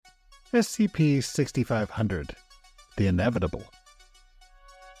SCP-6500, The Inevitable.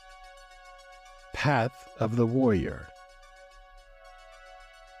 Path of the Warrior.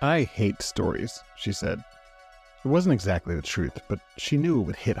 I hate stories, she said. It wasn't exactly the truth, but she knew it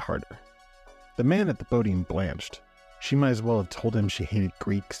would hit harder. The man at the podium blanched. She might as well have told him she hated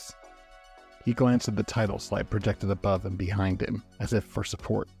Greeks. He glanced at the title slide projected above and behind him, as if for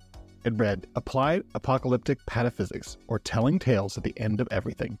support. It read, Applied Apocalyptic Pataphysics, or Telling Tales at the End of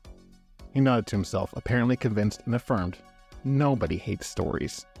Everything. He nodded to himself, apparently convinced and affirmed, nobody hates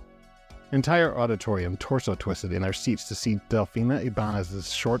stories. The entire auditorium torso twisted in their seats to see Delfina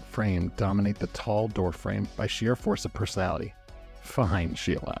Ibanez's short frame dominate the tall door frame by sheer force of personality. Fine,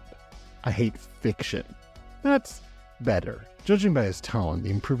 she allowed. I hate fiction. That's better. Judging by his tone,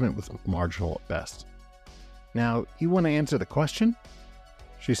 the improvement was marginal at best. Now, you want to answer the question?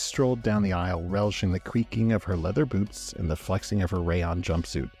 She strolled down the aisle, relishing the creaking of her leather boots and the flexing of her rayon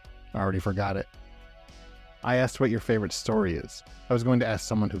jumpsuit. I already forgot it. I asked what your favorite story is. I was going to ask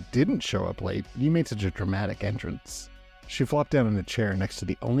someone who didn't show up late, but you made such a dramatic entrance. She flopped down in a chair next to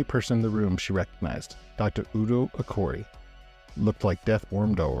the only person in the room she recognized, Dr. Udo Okori. Looked like death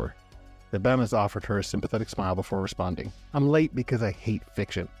warmed over. Ibanez offered her a sympathetic smile before responding. I'm late because I hate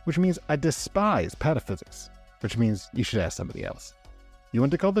fiction, which means I despise pataphysics, which means you should ask somebody else. You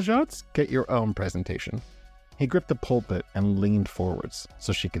want to call the shots? Get your own presentation. He gripped the pulpit and leaned forwards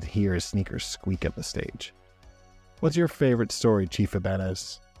so she could hear his sneakers squeak up the stage. What's your favorite story, Chief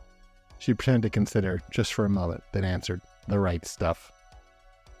Ibanez? She pretended to consider just for a moment, then answered, the right stuff.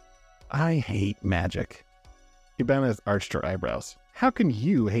 I hate magic. Ibanez arched her eyebrows. How can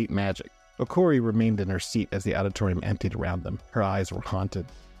you hate magic? Okori remained in her seat as the auditorium emptied around them. Her eyes were haunted.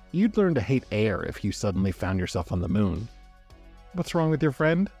 You'd learn to hate air if you suddenly found yourself on the moon. What's wrong with your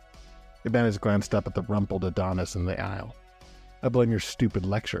friend? Ibanez glanced up at the rumpled Adonis in the aisle. I blame your stupid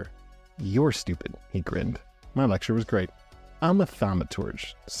lecture. You're stupid, he grinned. My lecture was great. I'm a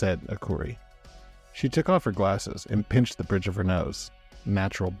thaumaturge, said Okori. She took off her glasses and pinched the bridge of her nose.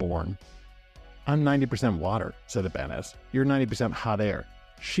 Natural born. I'm 90% water, said Ibanez. You're 90% hot air.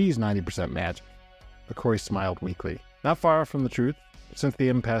 She's 90% magic. Okori smiled weakly. Not far from the truth. Since the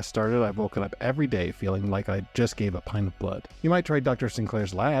impasse started, I've woken up every day feeling like I just gave a pint of blood. You might try Dr.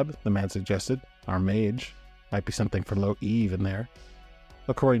 Sinclair's lab, the man suggested. Our mage. Might be something for low Eve in there.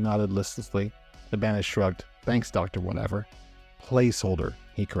 Okori nodded listlessly. Ibanez shrugged. Thanks, Dr. Whatever. Placeholder,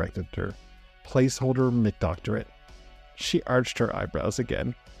 he corrected her. Placeholder McDoctorate. She arched her eyebrows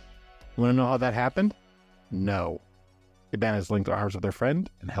again. You want to know how that happened? No. Ibanez linked arms with her friend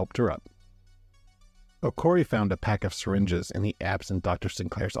and helped her up. Okori found a pack of syringes in the absent Dr.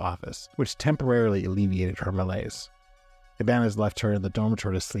 Sinclair's office, which temporarily alleviated her malaise. Ibanez left her in the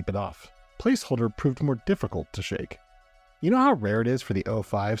dormitory to sleep it off. Placeholder proved more difficult to shake. You know how rare it is for the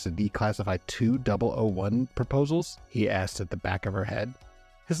O5s to declassify 2 0001 proposals? He asked at the back of her head.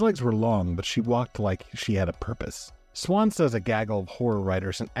 His legs were long, but she walked like she had a purpose. Swan says a gaggle of horror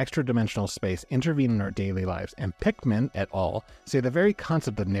writers in extra-dimensional space intervene in our daily lives, and Pickman et al. Say the very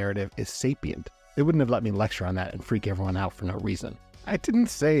concept of narrative is sapient. They wouldn't have let me lecture on that and freak everyone out for no reason. I didn't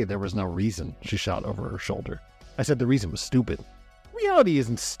say there was no reason, she shot over her shoulder. I said the reason was stupid. Reality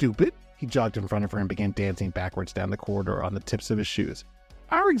isn't stupid. He jogged in front of her and began dancing backwards down the corridor on the tips of his shoes.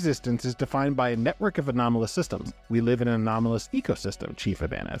 Our existence is defined by a network of anomalous systems. We live in an anomalous ecosystem, Chief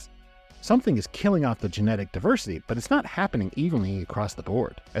Ibanez. Something is killing off the genetic diversity, but it's not happening evenly across the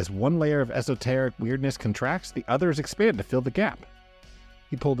board. As one layer of esoteric weirdness contracts, the others expand to fill the gap.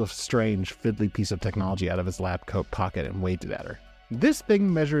 He pulled a strange, fiddly piece of technology out of his lab coat pocket and waved it at her. This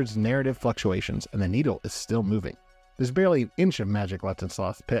thing measures narrative fluctuations, and the needle is still moving. There's barely an inch of magic left in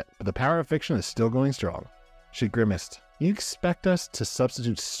Sloth's pit, but the power of fiction is still going strong. She grimaced. You expect us to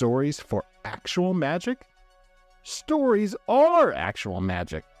substitute stories for actual magic? Stories are actual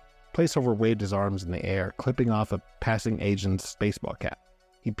magic. Placeholder waved his arms in the air, clipping off a passing agent's baseball cap.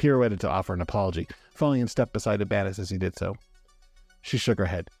 He pirouetted to offer an apology, falling in step beside Ibanez as he did so. She shook her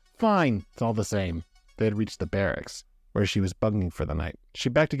head. Fine, it's all the same. They had reached the barracks, where she was bugging for the night. She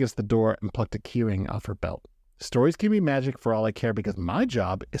backed against the door and plucked a keyring off her belt. Stories can be magic for all I care because my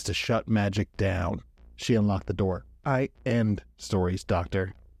job is to shut magic down. She unlocked the door. I end stories,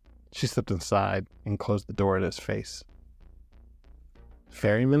 Doctor. She slipped inside and closed the door in his face.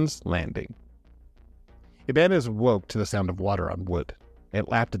 Ferryman's Landing. Ibanez woke to the sound of water on wood. It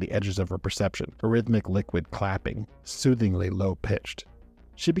lapped at the edges of her perception, a rhythmic liquid clapping, soothingly low-pitched.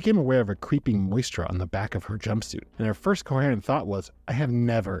 She became aware of a creeping moisture on the back of her jumpsuit, and her first coherent thought was, I have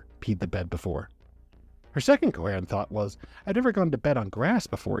never peed the bed before. Her second coherent thought was, I'd never gone to bed on grass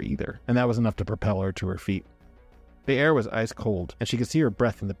before either, and that was enough to propel her to her feet. The air was ice cold, and she could see her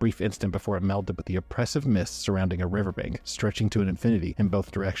breath in the brief instant before it melted with the oppressive mist surrounding a riverbank, stretching to an infinity in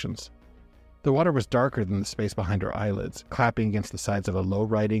both directions. The water was darker than the space behind her eyelids, clapping against the sides of a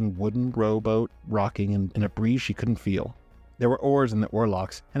low-riding wooden rowboat, rocking in a breeze she couldn't feel. There were oars in the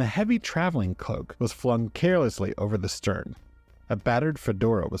oarlocks, and a heavy traveling cloak was flung carelessly over the stern. A battered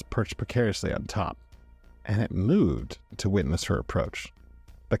fedora was perched precariously on top, and it moved to witness her approach.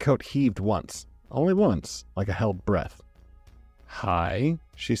 The coat heaved once, only once, like a held breath. "Hi,"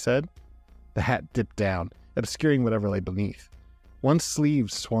 she said. The hat dipped down, obscuring whatever lay beneath. One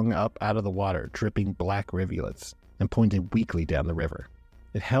sleeve swung up out of the water, dripping black rivulets, and pointed weakly down the river.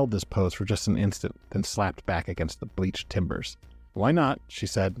 It held this pose for just an instant, then slapped back against the bleached timbers. "Why not?" she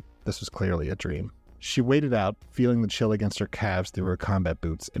said. This was clearly a dream. She waded out, feeling the chill against her calves through her combat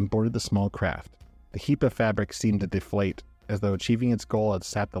boots, and boarded the small craft. The heap of fabric seemed to deflate, as though achieving its goal had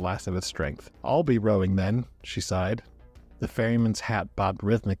sapped the last of its strength. "I'll be rowing then," she sighed. The ferryman's hat bobbed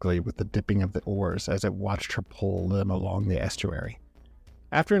rhythmically with the dipping of the oars as it watched her pull them along the estuary.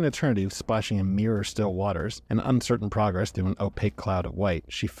 After an eternity of splashing in mirror still waters and uncertain progress through an opaque cloud of white,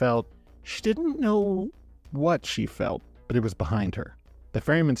 she didn't know what she felt, but it was behind her. The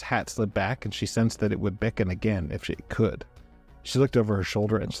ferryman's hat slid back, and she sensed that it would beckon again if it could. She looked over her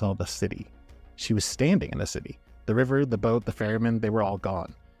shoulder and saw the city. She was standing in a city. The river, the boat, the ferryman, they were all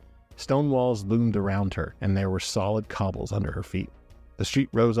gone. Stone walls loomed around her, and there were solid cobbles under her feet. The street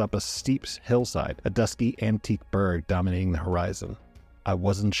rose up a steep hillside, a dusky antique burg dominating the horizon. "I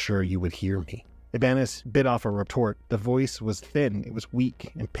wasn't sure you would hear me." Ibanez bit off a retort. The voice was thin, it was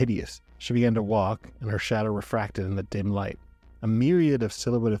weak and piteous. She began to walk, and her shadow refracted in the dim light. A myriad of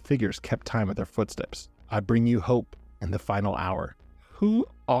silhouetted figures kept time with her footsteps. "I bring you hope in the final hour." "Who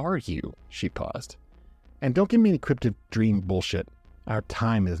are you?" She paused. "And don't give me any cryptic dream bullshit. Our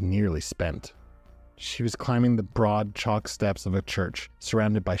time is nearly spent." She was climbing the broad chalk steps of a church,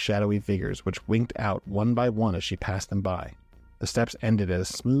 surrounded by shadowy figures which winked out one by one as she passed them by. The steps ended at a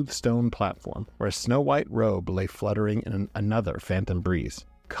smooth stone platform where a snow-white robe lay fluttering in another phantom breeze.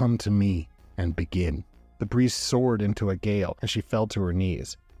 "Come to me and begin." The breeze soared into a gale, and she fell to her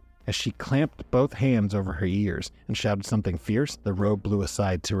knees. As she clamped both hands over her ears and shouted something fierce, the robe blew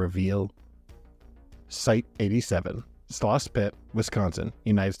aside to reveal Site 87, Sloss Pit, Wisconsin,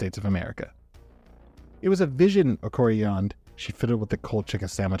 United States of America. "It was a vision," Okori yawned. She fiddled with the cold chicken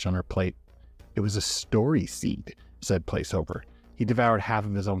sandwich on her plate. "It was a story seed," said Placeholder. He devoured half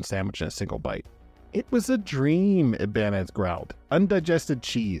of his own sandwich in a single bite. "It was a dream," Ibanez growled. "Undigested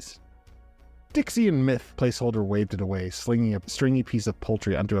cheese." "Dixian myth," Placeholder waved it away, slinging a stringy piece of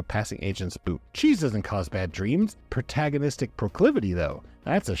poultry onto a passing agent's boot. "Cheese doesn't cause bad dreams. Protagonistic proclivity, though.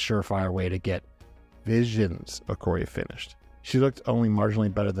 That's a surefire way to get visions," Okori finished. She looked only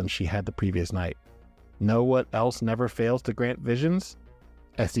marginally better than she had the previous night. "Know what else never fails to grant visions?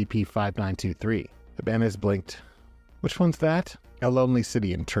 SCP-5923. Ibanez blinked. "Which one's that?" "A lonely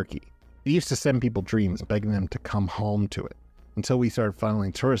city in Turkey. It used to send people dreams, begging them to come home to it. Until we started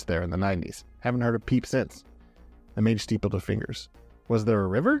funneling tourists there in the 90s. Haven't heard a peep since." The mage steepled her fingers. "Was there a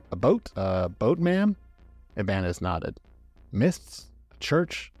river? A boat? A boatman?" Ibanez nodded. "Mists? A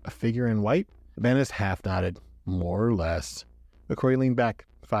church? A figure in white?" Ibanez half nodded. "More or less." Okori leaned back.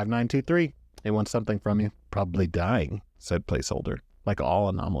 5923. "It wants something from you." "Probably dying," said Placeholder. "Like all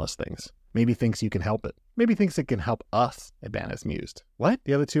anomalous things. Maybe thinks you can help it. Maybe thinks it can help us," Ibanez mused. "What?"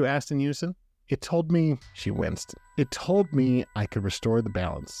 the other two asked in unison. "It told me," she winced. "It told me I could restore the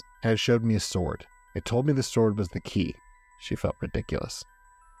balance, and it showed me a sword. It told me the sword was the key." She felt ridiculous.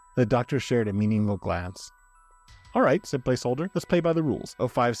 The doctor shared a meaningful glance. "All right," said Placeholder. "Let's play by the rules.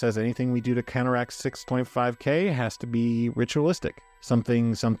 05 says anything we do to counteract 6.5K has to be ritualistic.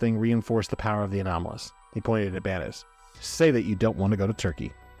 Something reinforce the power of the anomalous." He pointed at Ibanez. "Say that you don't want to go to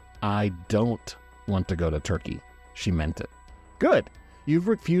Turkey." "I don't want to go to Turkey." She meant it. "Good. You've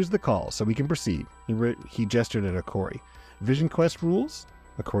refused the call, so we can proceed." He gestured at Okori. "Vision quest rules?"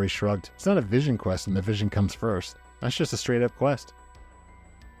 Okori shrugged. "It's not a vision quest, and the vision comes first. That's just a straight-up quest."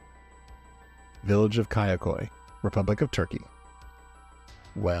 Village of Kayakoi, Republic of Turkey.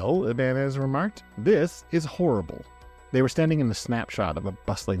 "Well," Ibanez remarked, "this is horrible." They were standing in the snapshot of a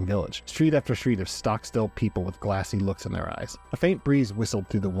bustling village, street after street of stock-still people with glassy looks in their eyes. A faint breeze whistled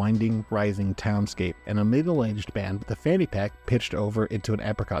through the winding, rising townscape, and a middle-aged man with a fanny pack pitched over into an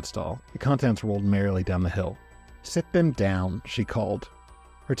apricot stall. The contents rolled merrily down the hill. "Sit them down," she called.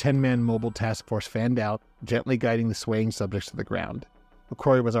 Her 10-man mobile task force fanned out, gently guiding the swaying subjects to the ground.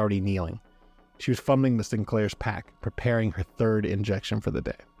 Okori was already kneeling. She was fumbling with Sinclair's pack, preparing her third injection for the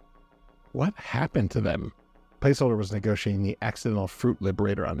day. What happened to them? Placeholder was negotiating the accidental fruit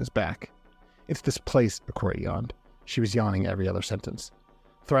liberator on his back. "It's this place," Okori yawned. She was yawning every other sentence.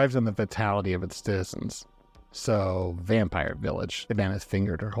 Thrives on the vitality of its citizens. So, vampire village. Ibanez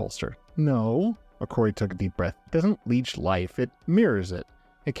fingered her holster. No. Okori took a deep breath. It doesn't leech life, it mirrors it.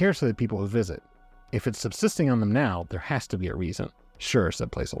 It cares for the people who visit. If it's subsisting on them now, there has to be a reason. Sure,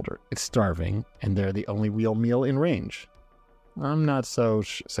 said Placeholder. It's starving, and they're the only real meal in range. I'm not so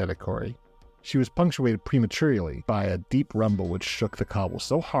said Okori. She was punctuated prematurely by a deep rumble which shook the cobbles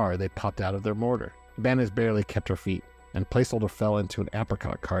so hard they popped out of their mortar. Ibanez barely kept her feet, and Placeholder fell into an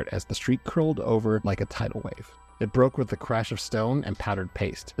apricot cart as the street curled over like a tidal wave. It broke with the crash of stone and powdered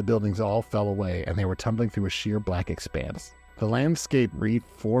paste. The buildings all fell away, and they were tumbling through a sheer black expanse. The landscape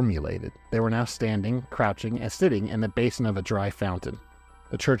reformulated. They were now standing, crouching, and sitting in the basin of a dry fountain.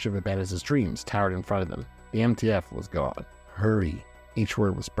 The church of Ibanez's dreams towered in front of them. The MTF was gone. Hurry. Each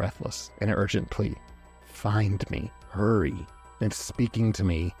word was breathless, an urgent plea. Find me. Hurry. It's speaking to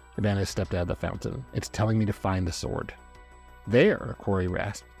me. Ibanez stepped out of the fountain. It's telling me to find the sword. There, Okori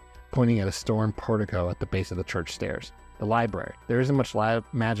rasped, pointing at a stone portico at the base of the church stairs. The library. There isn't much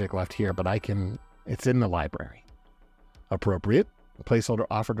magic left here, but it's in the library. Appropriate. The Placeholder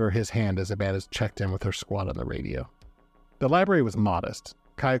offered her his hand as Ibanez checked in with her squad on the radio. The library was modest.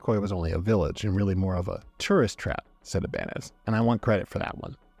 Kayakoi was only a village and really more of a tourist trap, said Ibanez, and I want credit for that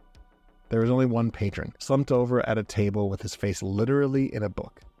one. There was only one patron, slumped over at a table with his face literally in a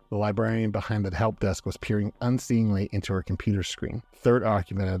book. The librarian behind the help desk was peering unseeingly into her computer screen. Third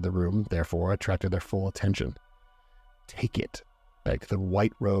occupant of the room, therefore, attracted their full attention. Take it, begged the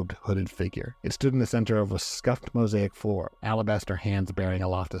white-robed, hooded figure. It stood in the center of a scuffed mosaic floor, alabaster hands bearing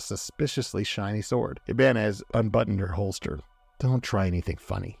aloft a suspiciously shiny sword. Ibanez unbuttoned her holster. Don't try anything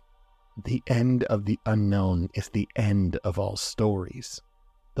funny. The end of the unknown is the end of all stories.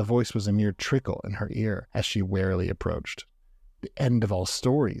 The voice was a mere trickle in her ear as she warily approached. The end of all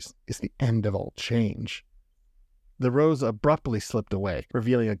stories is the end of all change. The rose abruptly slipped away,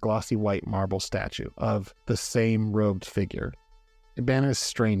 revealing a glossy white marble statue of the same robed figure. Ibanez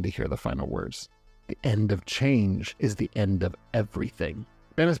strained to hear the final words. The end of change is the end of everything.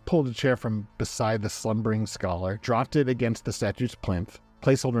 Ibanez pulled a chair from beside the slumbering scholar, dropped it against the statue's plinth.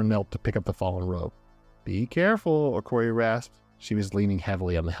 Placeholder knelt to pick up the fallen robe. Be careful, Okori rasped. She was leaning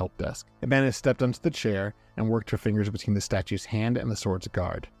heavily on the help desk. Ibanez stepped onto the chair and worked her fingers between the statue's hand and the sword's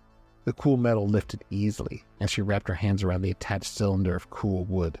guard. The cool metal lifted easily, and she wrapped her hands around the attached cylinder of cool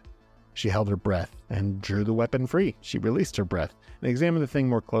wood. She held her breath and drew the weapon free. She released her breath and examined the thing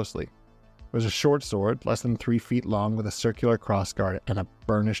more closely. It was a short sword, less than 3 feet long, with a circular crossguard and a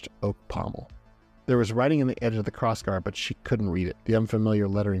burnished oak pommel. There was writing on the edge of the crossguard, but she couldn't read it. The unfamiliar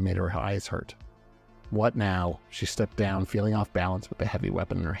lettering made her eyes hurt. What now? She stepped down, feeling off balance with the heavy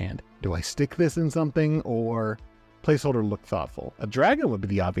weapon in her hand. Do I stick this in something, or... Placeholder looked thoughtful. A dragon would be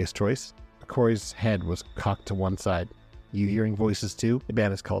the obvious choice. Okori's head was cocked to one side. You hearing voices too?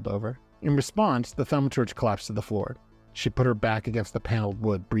 Ibanez called over. In response, the thaumaturge collapsed to the floor. She put her back against the paneled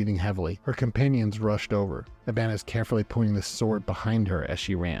wood, breathing heavily. Her companions rushed over, Ibanez carefully pointing the sword behind her as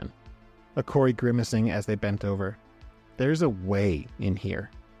she ran. Okori grimacing as they bent over. There's a way in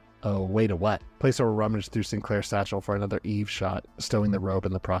here. A way to what? Placeholder rummaged through Sinclair's satchel for another Eve shot, stowing the robe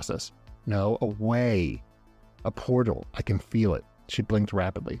in the process. No, a way. A portal. I can feel it. She blinked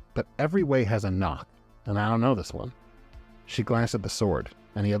rapidly. But every way has a knock, and I don't know this one. She glanced at the sword.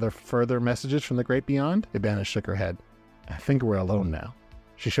 Any other further messages from the great beyond? Ibanez shook her head. I think we're alone now.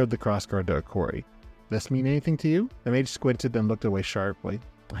 She showed the crossguard to Okori. This mean anything to you? The mage squinted and looked away sharply.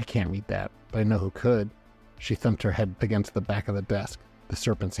 I can't read that, but I know who could. She thumped her head against the back of the desk. The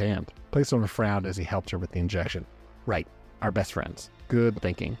serpent's hand. Placeholder frowned as he helped her with the injection. Right. Our best friends. Good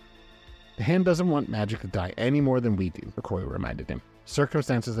thinking. The hand doesn't want magic to die any more than we do, Okori reminded him.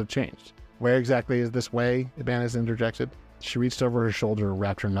 Circumstances have changed. Where exactly is this way? Ibanez interjected. She reached over her shoulder and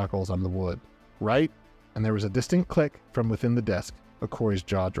wrapped her knuckles on the wood. Right? And there was a distinct click from within the desk. Okori's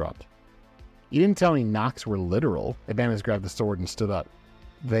jaw dropped. You didn't tell me knocks were literal. Ibanez grabbed the sword and stood up.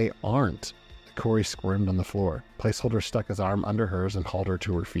 They aren't. Okori squirmed on the floor. Placeholder stuck his arm under hers and hauled her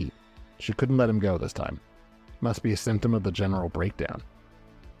to her feet. She couldn't let him go this time. Must be a symptom of the general breakdown.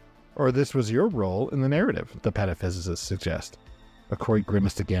 Or this was your role in the narrative, the pataphysicist suggests. Okori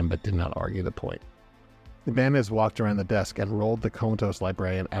grimaced again but did not argue the point. Ibanez walked around the desk and rolled the comatose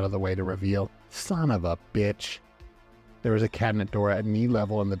librarian out of the way to reveal, son of a bitch. There was a cabinet door at knee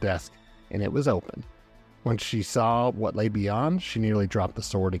level in the desk, and it was open. When she saw what lay beyond, she nearly dropped the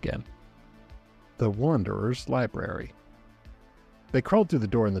sword again. The Wanderer's Library. They crawled through the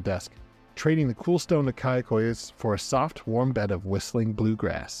door in the desk, trading the cool stone of Kayakoyas for a soft, warm bed of whistling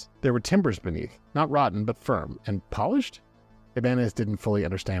bluegrass. There were timbers beneath, not rotten but firm, and polished? Ibanez didn't fully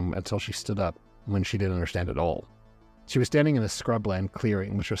understand until she stood up, when she didn't understand at all. She was standing in a scrubland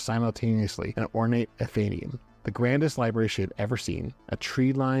clearing, which was simultaneously an ornate Athenaeum, the grandest library she had ever seen, a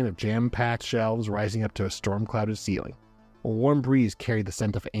tree line of jam-packed shelves rising up to a storm-clouded ceiling. A warm breeze carried the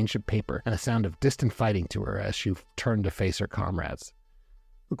scent of ancient paper and a sound of distant fighting to her as she turned to face her comrades.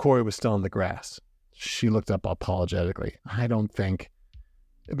 Okori was still in the grass. She looked up apologetically. I don't think...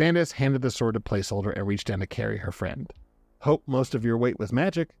 Bandis handed the sword to Placeholder and reached down to carry her friend. Hope most of your weight was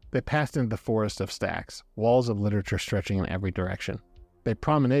magic. They passed into the forest of stacks, walls of literature stretching in every direction. They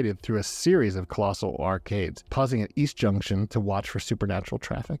promenaded through a series of colossal arcades, pausing at each junction to watch for supernatural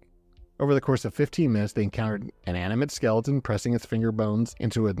traffic. Over the course of 15 minutes, they encountered an animate skeleton pressing its finger bones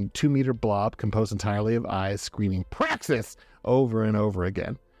into a 2-meter blob composed entirely of eyes, screaming, "Praxis!" over and over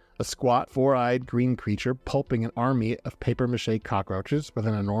again. A squat, 4-eyed green creature pulping an army of papier-mâché cockroaches with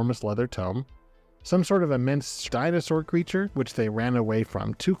an enormous leather tome. Some sort of immense dinosaur creature, which they ran away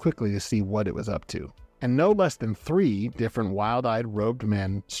from too quickly to see what it was up to. And no less than 3 different wild-eyed robed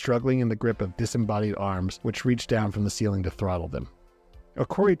men struggling in the grip of disembodied arms which reached down from the ceiling to throttle them.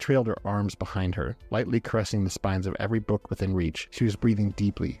 Okori trailed her arms behind her, lightly caressing the spines of every book within reach. She was breathing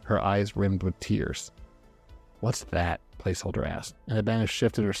deeply, her eyes rimmed with tears. What's that? Placeholder asked, and Ibanez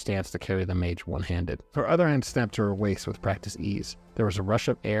shifted her stance to carry the mage one-handed. Her other hand snapped to her waist with practiced ease. There was a rush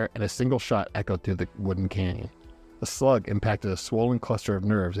of air, and a single shot echoed through the wooden canyon. The slug impacted a swollen cluster of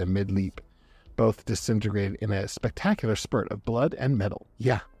nerves in mid-leap. Both disintegrated in a spectacular spurt of blood and metal.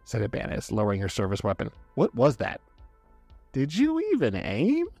 Yeah, said Ibanez, lowering her service weapon. What was that? Did you even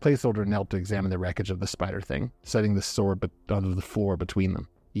aim? Placeholder knelt to examine the wreckage of the spider thing, setting the sword onto the floor between them.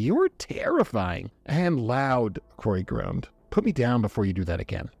 You're terrifying. And loud, Corey groaned. Put me down before you do that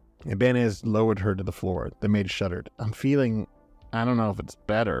again. Ibanez lowered her to the floor. The maid shuddered. I'm feeling... I don't know if it's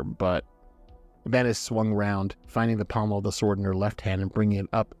better, but... Ibanez swung round, finding the pommel of the sword in her left hand and bringing it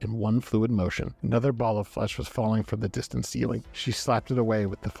up in one fluid motion. Another ball of flesh was falling from the distant ceiling. She slapped it away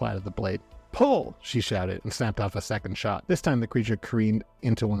with the flat of the blade. Pull! She shouted and snapped off a second shot. This time the creature careened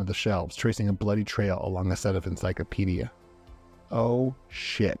into one of the shelves, tracing a bloody trail along a set of encyclopedia. Oh,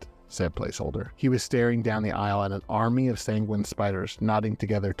 shit, said Placeholder. He was staring down the aisle at an army of sanguine spiders knotting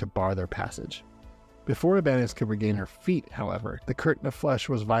together to bar their passage. Before Ibanez could regain her feet, however, the curtain of flesh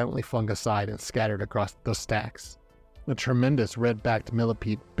was violently flung aside and scattered across the stacks. A tremendous red-backed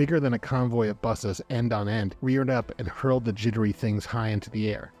millipede, bigger than a convoy of buses end on end, reared up and hurled the jittery things high into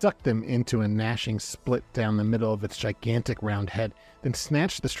the air, sucked them into a gnashing split down the middle of its gigantic round head, then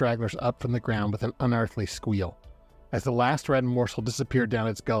snatched the stragglers up from the ground with an unearthly squeal. As the last red morsel disappeared down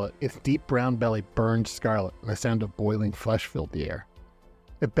its gullet, its deep brown belly burned scarlet, and the sound of boiling flesh filled the air.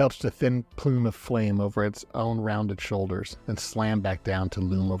 It belched a thin plume of flame over its own rounded shoulders, then slammed back down to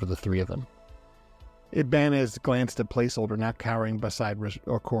loom over the 3 of them. Ibanez glanced at Placeholder, now cowering beside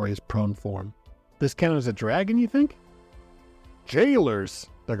Okori's prone form. This count as a dragon, you think? Jailers!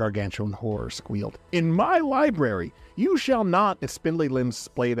 The gargantuan horror squealed. In my library! You shall not! Its spindly limbs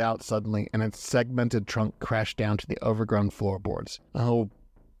splayed out suddenly, and its segmented trunk crashed down to the overgrown floorboards. Oh,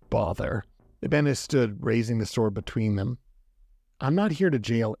 bother. Ibanez stood, raising the sword between them. I'm not here to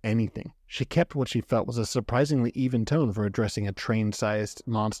jail anything. She kept what she felt was a surprisingly even tone for addressing a train-sized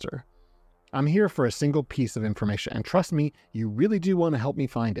monster. I'm here for a single piece of information, and trust me, you really do want to help me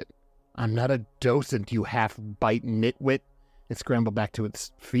find it. I'm not a docent, you half-bite nitwit. It scrambled back to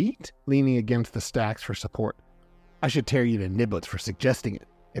its feet, leaning against the stacks for support. I should tear you to niblets for suggesting it.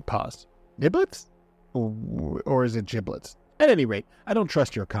 It paused. Niblets? Or is it giblets? At any rate, I don't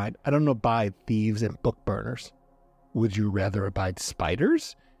trust your kind. I don't abide thieves and book burners. Would you rather abide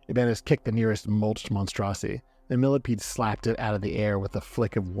spiders? Ibanez kicked the nearest mulched monstrosity. The millipede slapped it out of the air with a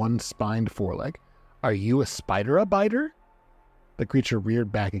flick of one spined foreleg. Are you a spider-abider? The creature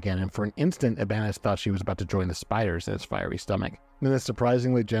reared back again, and for an instant Ibanez thought she was about to join the spiders in its fiery stomach. Then a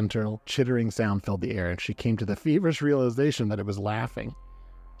surprisingly gentle, chittering sound filled the air, and she came to the feverish realization that it was laughing.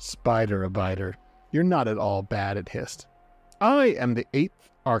 Spider-abider, you're not at all bad, it hissed. I am the 8th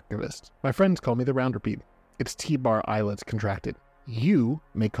archivist. My friends call me the Rounderpeed. Its T-bar eyelids contracted. You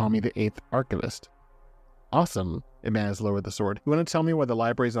may call me the 8th archivist. Awesome, Ibanez lowered the sword. You want to tell me why the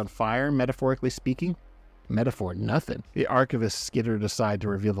library's on fire, metaphorically speaking? Metaphor, nothing. The archivist skittered aside to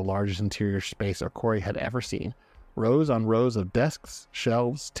reveal the largest interior space Okori had ever seen. Rows on rows of desks,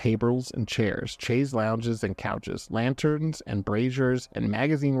 shelves, tables, and chairs, chaise lounges and couches, lanterns and braziers, and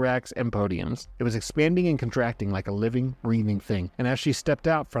magazine racks and podiums. It was expanding and contracting like a living, breathing thing, and as she stepped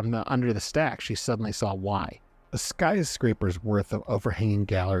out from under the stack, she suddenly saw why. A skyscraper's worth of overhanging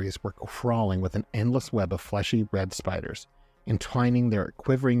galleries were crawling with an endless web of fleshy red spiders, entwining their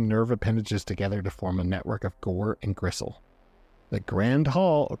quivering nerve appendages together to form a network of gore and gristle. The grand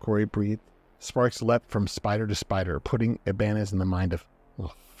hall, Okori breathed. Sparks leapt from spider to spider, putting Ibanez in the mind of,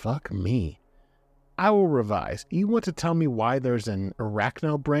 well, fuck me. I will revise. You want to tell me why there's an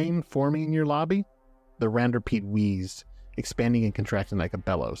arachno-brain forming in your lobby? The Randerpede wheezed, expanding and contracting like a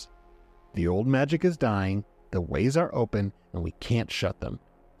bellows. The old magic is dying, the ways are open, and we can't shut them.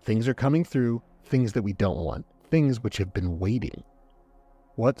 Things are coming through, things that we don't want, things which have been waiting.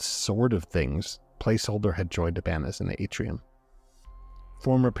 What sort of things? Placeholder had joined Ibanez in the atrium.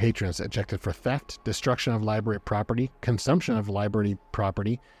 Former patrons ejected for theft, destruction of library property, consumption of library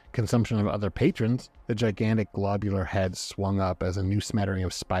property, consumption of other patrons. The gigantic globular head swung up as a new smattering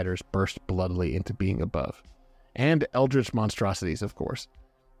of spiders burst bloodily into being above. And eldritch monstrosities, of course.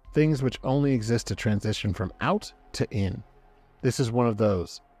 Things which only exist to transition from out to in. This is one of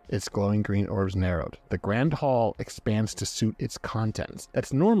those. Its glowing green orbs narrowed. The grand hall expands to suit its contents.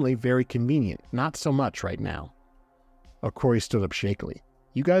 That's normally very convenient, not so much right now. Okori stood up shakily.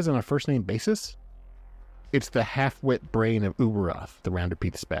 You guys on a first-name basis? It's the half-wit brain of Uberoth, the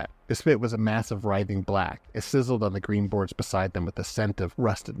Randerpede spat. His spit was a mass of writhing black. It sizzled on the green boards beside them with the scent of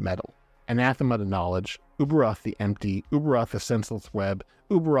rusted metal. Anathema to knowledge, Uberoth the empty, Uberoth the senseless web,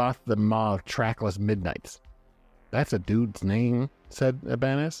 Uberoth the maw of trackless midnights. That's a dude's name, said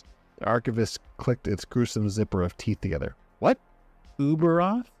Ibanez. The archivist clicked its gruesome zipper of teeth together. What?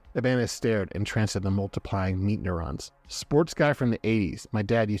 Uberoth? Ibanez stared, entranced in the multiplying meat neurons. Sports guy from the 80s. My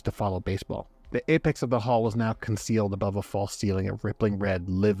dad used to follow baseball. The apex of the hall was now concealed above a false ceiling of rippling red,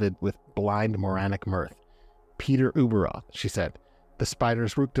 livid with blind moranic mirth. Peter Uberoth, she said. The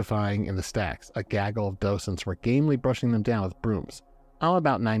spiders fructifying in the stacks. A gaggle of docents were gamely brushing them down with brooms. I'm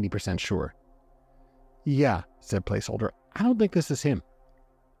about 90% sure. Yeah, said Placeholder. I don't think this is him.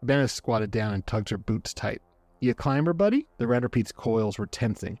 Ibanez squatted down and tugged her boots tight. You a climber, buddy? The Randerpede's coils were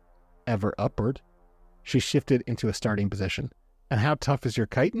tensing. Ever upward. She shifted into a starting position. And how tough is your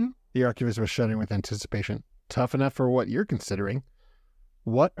chitin? The archivist was shuddering with anticipation. Tough enough for what you're considering.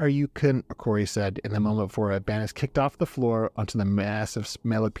 What are you Okori said in the moment before Ibanez kicked off the floor onto the massive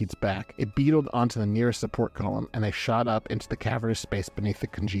millipede's back. It beetled onto the nearest support column, and they shot up into the cavernous space beneath the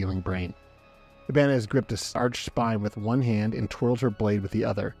congealing brain. Ibanez gripped a arched spine with one hand and twirled her blade with the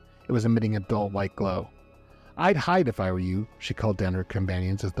other. It was emitting a dull white glow. I'd hide if I were you, she called down to her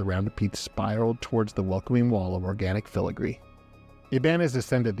companions as the Randerpede spiraled towards the welcoming wall of organic filigree. Ibanez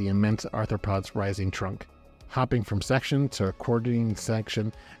ascended the immense arthropod's rising trunk, hopping from section to accordion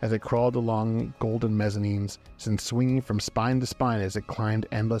section as it crawled along golden mezzanines, then swinging from spine to spine as it climbed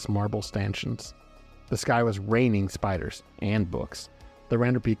endless marble stanchions. The sky was raining spiders and books. The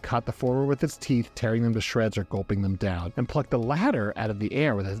Randerpede caught the former with its teeth, tearing them to shreds or gulping them down, and plucked the latter out of the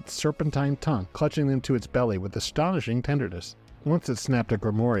air with its serpentine tongue, clutching them to its belly with astonishing tenderness. Once it snapped a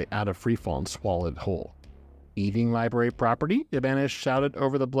grimoire out of freefall and swallowed it whole. Eating library property? Ibanez shouted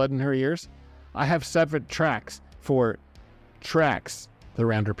over the blood in her ears. I have separate tracks for... Tracks, the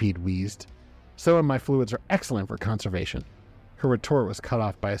Randerpede wheezed. Some of my fluids are excellent for conservation. Her retort was cut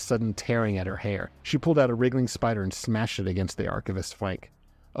off by a sudden tearing at her hair. She pulled out a wriggling spider and smashed it against the archivist's flank.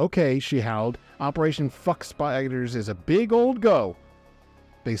 Okay, she howled. Operation Fuck Spiders is a big old go.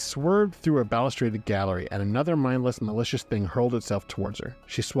 They swerved through a balustraded gallery, and another mindless, malicious thing hurled itself towards her.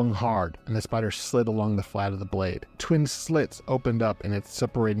 She swung hard, and the spider slid along the flat of the blade. Twin slits opened up in its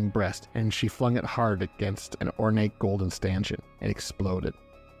separating breast, and she flung it hard against an ornate golden stanchion. It exploded.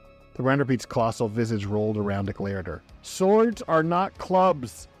 The Randerpede's colossal visage rolled around and glared at her. Swords are not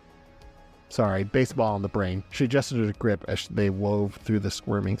clubs! Sorry, baseball on the brain. She adjusted her grip as they wove through the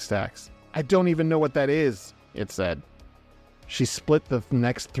squirming stacks. I don't even know what that is, it said. She split the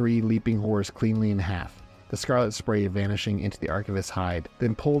next three leaping horrors cleanly in half, the scarlet spray vanishing into the archivist's hide,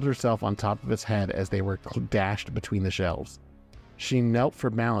 then pulled herself on top of its head as they were dashed between the shelves. She knelt for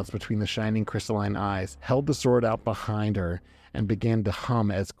balance between the shining crystalline eyes, held the sword out behind her, and began to hum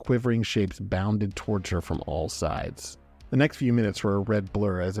as quivering shapes bounded towards her from all sides. The next few minutes were a red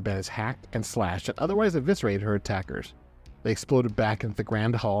blur as Ibanez hacked and slashed and otherwise eviscerated her attackers. They exploded back into the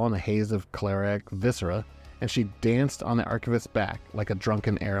grand hall in a haze of cleric viscera, and she danced on the archivist's back like a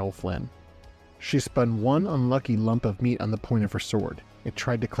drunken Errol Flynn. She spun one unlucky lump of meat on the point of her sword. It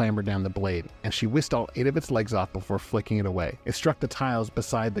tried to clamber down the blade, and she whisked all 8 of its legs off before flicking it away. It struck the tiles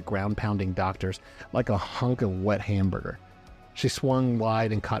beside the ground-pounding doctors like a hunk of wet hamburger. She swung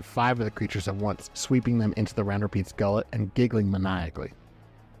wide and caught 5 of the creatures at once, sweeping them into the Randerpede's gullet and giggling maniacally.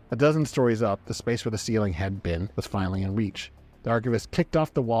 A dozen stories up, the space where the ceiling had been was finally in reach. The archivist kicked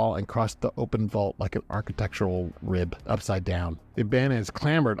off the wall and crossed the open vault like an architectural rib, upside down. Ibanez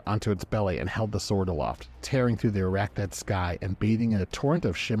clambered onto its belly and held the sword aloft, tearing through the arachnid sky and bathing in a torrent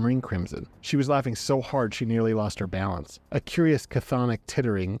of shimmering crimson. She was laughing so hard she nearly lost her balance. A curious chthonic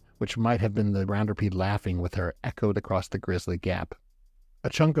tittering, which might have been the Rounderpede laughing with her, echoed across the grisly gap. A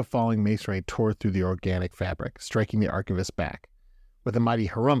chunk of falling masonry tore through the organic fabric, striking the archivist's back. With a mighty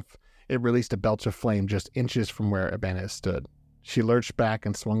harumph, it released a belch of flame just inches from where Ibanez stood. She lurched back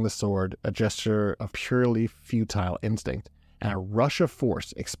and swung the sword, a gesture of purely futile instinct, and a rush of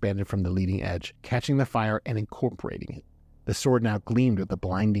force expanded from the leading edge, catching the fire and incorporating it. The sword now gleamed with a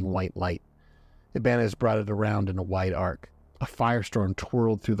blinding white light. Ibanez brought it around in a wide arc. A firestorm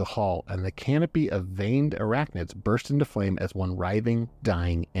twirled through the hall, and the canopy of veined arachnids burst into flame as one writhing,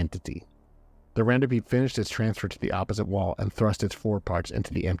 dying entity. The Rounderpede finished its transfer to the opposite wall and thrust its foreparts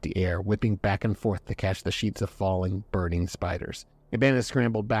into the empty air, whipping back and forth to catch the sheets of falling, burning spiders. Ibanez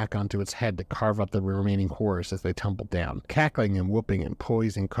scrambled back onto its head to carve up the remaining horrors as they tumbled down, cackling and whooping and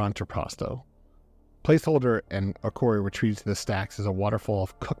poised in contrapposto. Placeholder and Okori retreated to the stacks as a waterfall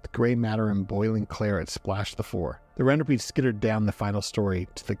of cooked gray matter and boiling claret splashed the floor. The Rounderpede skittered down the final story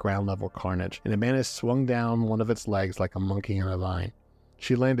to the ground-level carnage, and Ibanez swung down one of its legs like a monkey in a vine.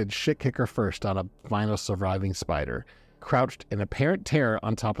 She landed shit-kicker first on a final surviving spider, crouched in apparent terror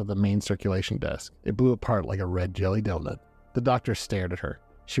on top of the main circulation desk. It blew apart like a red jelly donut. The doctor stared at her.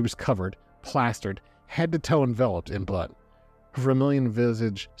 She was covered, plastered, head to toe enveloped in blood. Her vermilion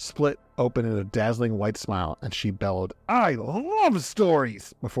visage split open in a dazzling white smile, and she bellowed, "I love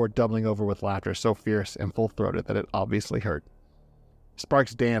stories!" before doubling over with laughter so fierce and full-throated that it obviously hurt.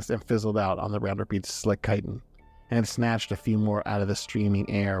 Sparks danced and fizzled out on the Rounderpede's slick chitin, and snatched a few more out of the streaming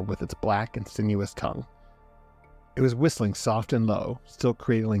air with its black and sinuous tongue. It was whistling soft and low, still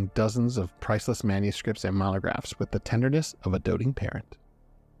cradling dozens of priceless manuscripts and monographs with the tenderness of a doting parent.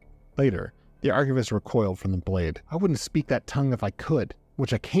 Later, the archivist recoiled from the blade. "I wouldn't speak that tongue if I could,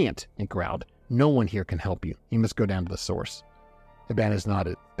 which I can't," it growled. "No one here can help you. You must go down to the source." Ibanez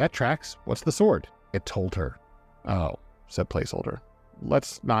nodded. "That tracks. What's the sword?" It told her. "Oh," said Placeholder.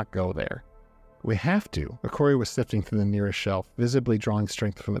 "Let's not go there." "We have to." Okori was sifting through the nearest shelf, visibly drawing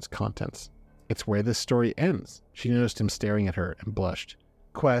strength from its contents. "It's where this story ends." She noticed him staring at her and blushed.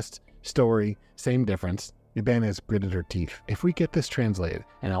 "Quest, story, same difference." Ibanez gritted her teeth. "If we get this translated,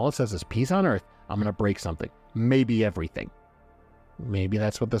 and all it says is peace on Earth, I'm gonna break something. Maybe everything." "Maybe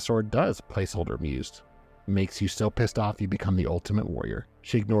that's what the sword does," Placeholder mused. "Makes you so pissed off you become the ultimate warrior."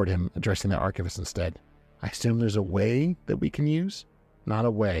 She ignored him, addressing the archivist instead. "I assume there's a way that we can use?" "Not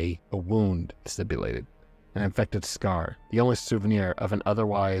a way, a wound," it stipulated. "An infected scar, the only souvenir of an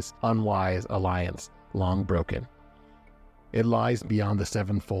otherwise unwise alliance, long broken. It lies beyond the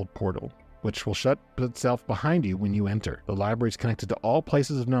sevenfold portal, which will shut itself behind you when you enter. The library is connected to all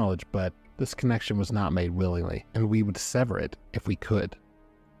places of knowledge, but this connection was not made willingly, and we would sever it if we could."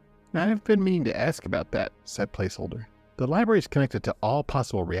 "I've been meaning to ask about that," said Placeholder. "The library is connected to all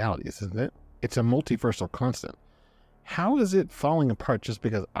possible realities, isn't it? It's a multiversal constant. How is it falling apart just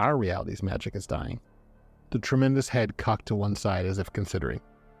because our reality's magic is dying?" The tremendous head cocked to one side as if considering.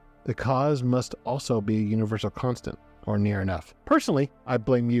 "The cause must also be a universal constant, or near enough. Personally, I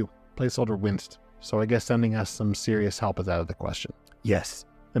blame you." Placeholder winced, "So I guess sending us some serious help is out of the question." "Yes,"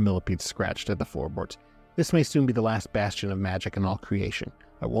 the millipede scratched at the floorboards. "This may soon be the last bastion of magic in all creation.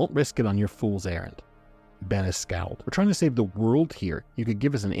 I won't risk it on your fool's errand." Ibanez scowled. "We're trying to save the world here. You could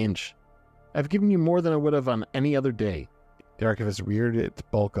give us an inch." "I've given you more than I would have on any other day." The archivist reared its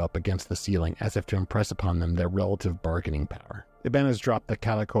bulk up against the ceiling as if to impress upon them their relative bargaining power. Ibanez dropped the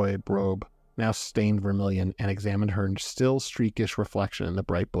calicoid robe, now stained vermilion, and examined her still streakish reflection in the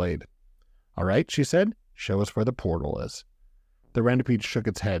bright blade. "All right," she said. "Show us where the portal is." The Rounderpede shook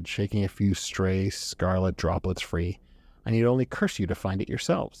its head, shaking a few stray scarlet droplets free. "I need only curse you to find it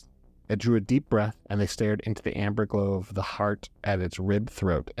yourselves." It drew a deep breath, and they stared into the amber glow of the heart at its ribbed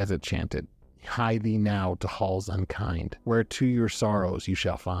throat as it chanted, "Hie thee now to halls unkind, where to your sorrows you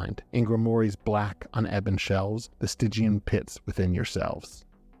shall find, in grimoires black on ebon shelves, the Stygian pits within yourselves."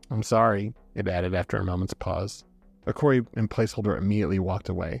 "I'm sorry," it added after a moment's pause. Okori and Placeholder immediately walked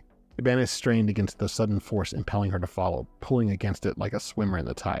away. Ibanez strained against the sudden force impelling her to follow, pulling against it like a swimmer in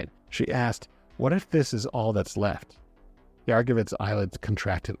the tide. She asked, "What if this is all that's left?" The archivist's eyelids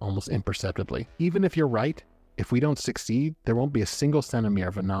contracted almost imperceptibly. "Even if you're right, if we don't succeed, there won't be a single centimeter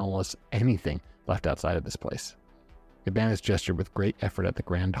of anomalous anything left outside of this place." Ibanez gestured with great effort at the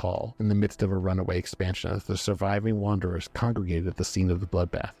grand hall in the midst of a runaway expansion as the surviving wanderers congregated at the scene of the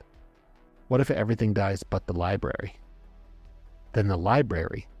bloodbath. "What if everything dies but the library?" "Then the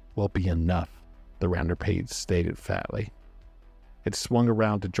library will be enough," the Rounderpede stated fatly. It swung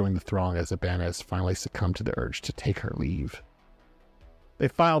around to join the throng as Ibanez finally succumbed to the urge to take her leave. They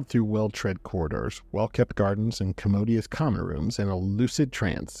filed through well-tread corridors, well-kept gardens, and commodious common rooms in a lucid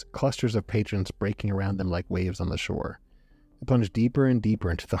trance, clusters of patrons breaking around them like waves on the shore. They plunged deeper and deeper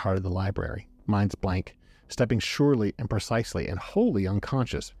into the heart of the library, minds blank, stepping surely and precisely and wholly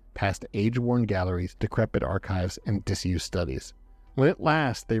unconscious past age-worn galleries, decrepit archives, and disused studies. When at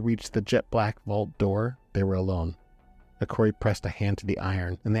last they reached the jet-black vault door, they were alone. Akori pressed a hand to the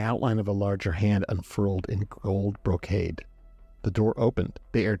iron, and the outline of a larger hand unfurled in gold brocade. The door opened.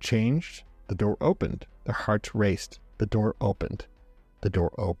 The air changed. The door opened. Their hearts raced. The door opened. The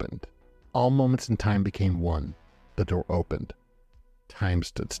door opened. All moments in time became one. The door opened. Time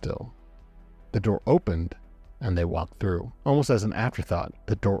stood still. The door opened, and they walked through. Almost as an afterthought,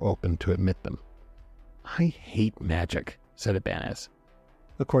 the door opened to admit them. "I hate magic," said Ibanez.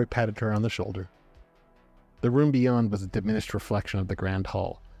 Akori patted her on the shoulder. The room beyond was a diminished reflection of the grand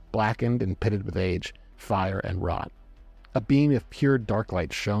hall, blackened and pitted with age, fire, and rot. A beam of pure dark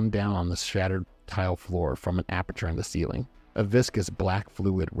light shone down on the shattered tile floor from an aperture in the ceiling. A viscous black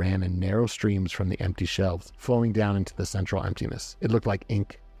fluid ran in narrow streams from the empty shelves, flowing down into the central emptiness. It looked like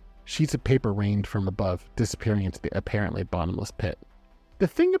ink. Sheets of paper rained from above, disappearing into the apparently bottomless pit. "The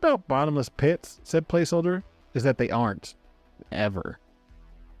thing about bottomless pits," said Placeholder, "is that they aren't. Ever."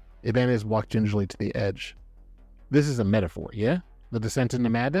 Ibanez walked gingerly to the edge. "This is a metaphor, yeah? The descent into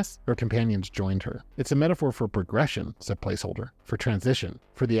madness?" Her companions joined her. "It's a metaphor for progression," said Placeholder, "for transition,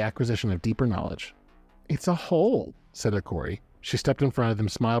 for the acquisition of deeper knowledge." "It's a hole," said Akori. She stepped in front of them,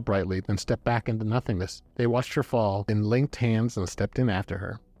 smiled brightly, then stepped back into nothingness. They watched her fall, then linked hands and stepped in after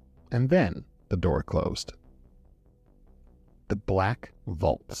her. And then the door closed. The Black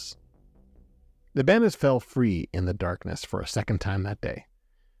Vaults. The bandits fell free in the darkness for a second time that day.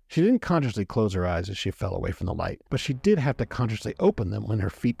 She didn't consciously close her eyes as she fell away from the light, but she did have to consciously open them when her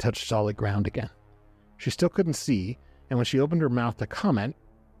feet touched solid ground again. She still couldn't see, and when she opened her mouth to comment,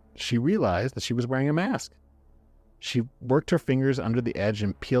 she realized that she was wearing a mask. She worked her fingers under the edge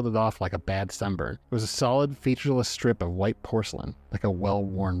and peeled it off like a bad sunburn. It was a solid, featureless strip of white porcelain, like a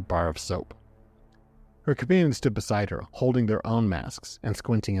well-worn bar of soap. Her companions stood beside her, holding their own masks and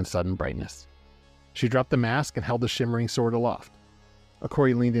squinting in sudden brightness. She dropped the mask and held the shimmering sword aloft.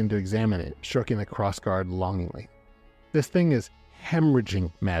 Akori leaned in to examine it, stroking the crossguard longingly. "This thing is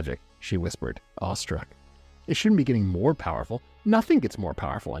hemorrhaging magic," she whispered, awestruck. "It shouldn't be getting more powerful. Nothing gets more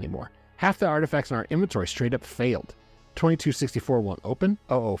powerful anymore. Half the artifacts in our inventory straight up failed. 2264 won't open,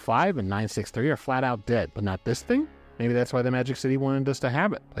 005 and 963 are flat out dead, but not this thing? Maybe that's why the Magic City wanted us to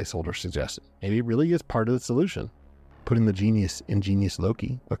have it," Placeholder suggested. "Maybe it really is part of the solution." "Putting the genius in Genius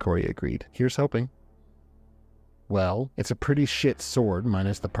Loki," Akori agreed. "Here's hoping." "Well, it's a pretty shit sword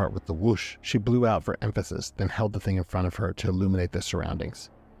minus the part with the whoosh." She blew out for emphasis, then held the thing in front of her to illuminate the surroundings.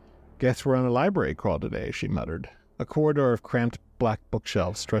 "Guess we're on a library crawl today," she muttered. A corridor of cramped black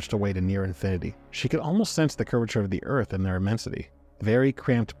bookshelves stretched away to near infinity. She could almost sense the curvature of the earth and their immensity. Very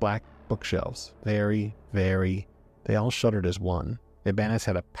cramped black bookshelves. Very. They all shuddered as one. Ibanez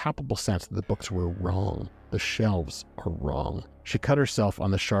had a palpable sense that the books were wrong. The shelves are wrong. She cut herself on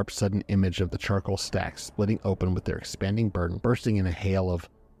the sharp, sudden image of the charcoal stacks splitting open with their expanding burden, bursting in a hail of,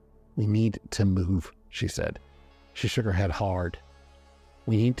 "We need to move," she said. She shook her head hard.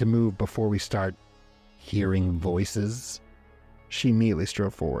 "We need to move before we start hearing voices." She immediately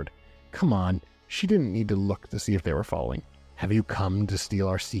strode forward. Come on, she didn't need to look to see if they were following. "Have you come to steal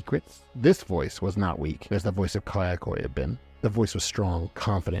our secrets?" This voice was not weak, as the voice of Kayakoi had been. The voice was strong,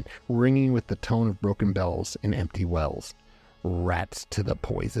 confident, ringing with the tone of broken bells in empty wells. "Rats to the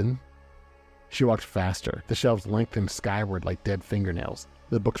poison." She walked faster. The shelves lengthened skyward like dead fingernails.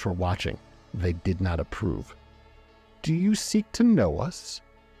 The books were watching. They did not approve. "Do you seek to know us?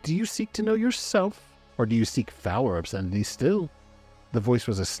 Do you seek to know yourself? Or do you seek fouler obscenity still?" The voice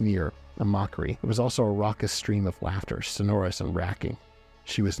was a sneer, a mockery. It was also a raucous stream of laughter, sonorous and racking.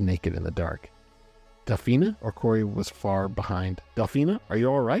 She was naked in the dark. "Delphina?" Akori was far behind. "Delphina, are you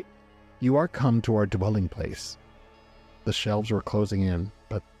all right? You are come to our dwelling place." The shelves were closing in,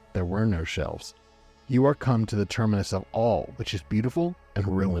 but there were no shelves. "You are come to the terminus of all which is beautiful and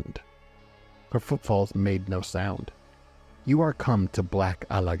ruined." Her footfalls made no sound. "You are come to Black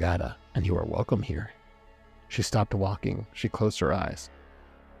Alagada, and you are welcome here." She stopped walking. She closed her eyes.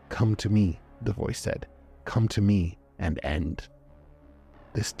 "Come to me," the voice said. "Come to me and end."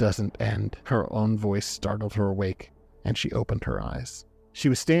 "This doesn't end." Her own voice startled her awake, and she opened her eyes. She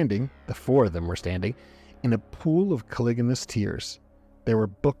was standing, the four of them were standing, in a pool of caliginous tears. There were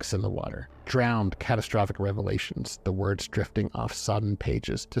books in the water, drowned catastrophic revelations, the words drifting off sodden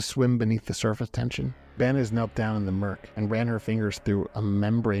pages to swim beneath the surface tension. Banez knelt down in the murk and ran her fingers through a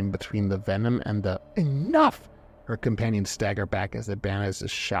membrane between the venom and the "Enough!" Her companions staggered back as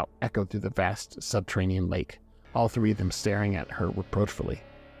Banez's shout echoed through the vast subterranean lake, all three of them staring at her reproachfully.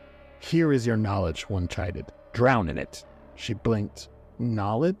 "Here is your knowledge," one chided. "Drown in it." She blinked.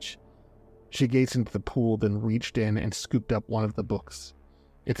 "Knowledge?" She gazed into the pool, then reached in and scooped up one of the books.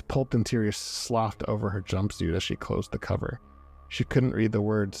 Its pulped interior sloughed over her jumpsuit as she closed the cover. She couldn't read the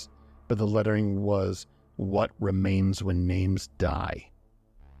words, but the lettering was, "What remains when names die."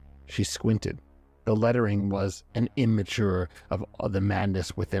 She squinted. The lettering was an immature of the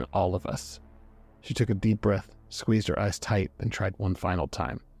madness within all of us. She took a deep breath, squeezed her eyes tight, then tried one final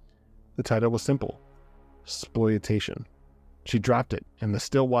time. The title was simple: Exploitation. She dropped it, and the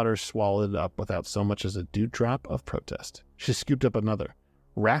still waters swallowed it up without so much as a dewdrop of protest. She scooped up another.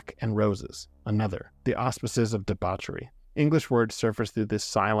 Rack and roses. Another. The auspices of debauchery. English words surfaced through this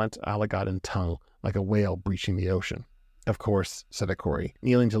silent Allagadon tongue like a whale breaching the ocean. "Of course," said Akori,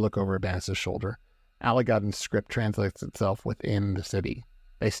 kneeling to look over Banez's shoulder. Allagadon's script translates itself within the city.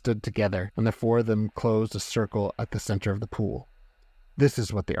 They stood together, and the four of them closed a circle at the center of the pool. "This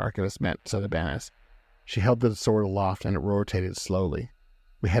is what the archivist meant," said Banez. She held the sword aloft, and it rotated slowly.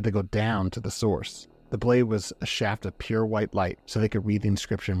 "We had to go down to the source." The blade was a shaft of pure white light, so they could read the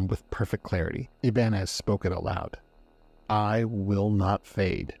inscription with perfect clarity. Ibanez spoke it aloud. "I will not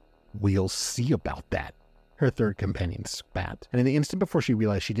fade." "We'll see about that." Her third companion spat, and in the instant before she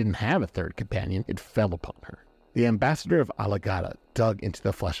realized she didn't have a third companion, it fell upon her. The ambassador of Alagada dug into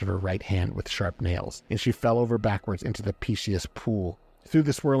the flesh of her right hand with sharp nails, and she fell over backwards into the Pisceus pool. Through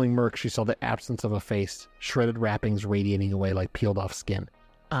the swirling murk, she saw the absence of a face, shredded wrappings radiating away like peeled-off skin.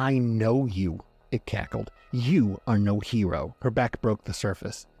 "I know you," it cackled. "You are no hero." Her back broke the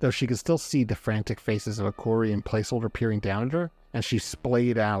surface, though she could still see the frantic faces of Akori and placeholder peering down at her, and she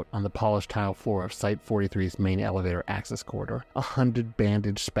splayed out on the polished tile floor of Site 43's main elevator access corridor. 100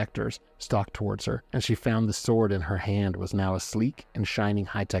 bandaged specters stalked towards her, and she found the sword in her hand was now a sleek and shining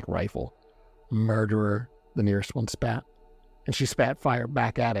high-tech rifle. "Murderer," the nearest one spat, and she spat fire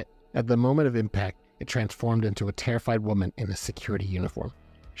back at it. At the moment of impact, it transformed into a terrified woman in a security uniform.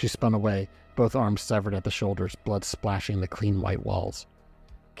 She spun away, both arms severed at the shoulders, blood splashing the clean white walls.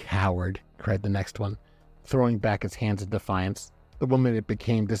 "Coward," cried the next one, throwing back its hands in defiance. The woman it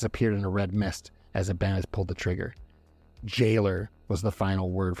became disappeared in a red mist as Ibanez pulled the trigger. "Jailer," was the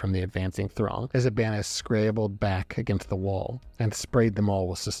final word from the advancing throng as Ibanez scrabbled back against the wall and sprayed them all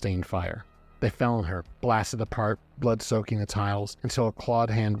with sustained fire. They fell on her, blasted apart, blood soaking the tiles, until a clawed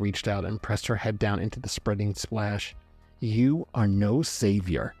hand reached out and pressed her head down into the spreading splash. "You are no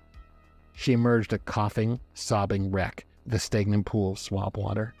savior." She emerged a coughing, sobbing wreck, with a stagnant pool of swamp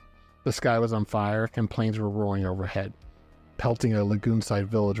water. The sky was on fire, and planes were roaring overhead, pelting a lagoon-side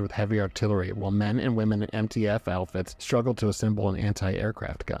village with heavy artillery, while men and women in MTF outfits struggled to assemble an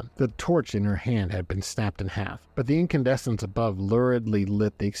anti-aircraft gun. The torch in her hand had been snapped in half, but the incandescence above luridly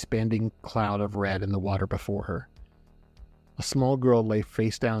lit the expanding cloud of red in the water before her. A small girl lay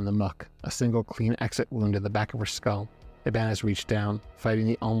face down in the muck, a single clean exit wound in the back of her skull. Ibanez reached down, fighting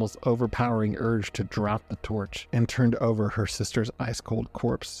the almost overpowering urge to drop the torch, and turned over her sister's ice-cold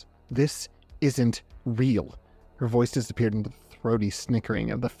corpse. "This isn't real." Her voice disappeared into the throaty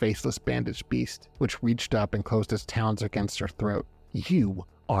snickering of the faceless bandaged beast, which reached up and closed its talons against her throat. "You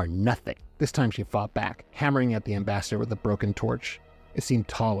are nothing." This time she fought back, hammering at the ambassador with a broken torch. It seemed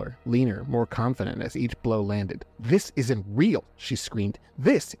taller, leaner, more confident as each blow landed. "This isn't real," she screamed.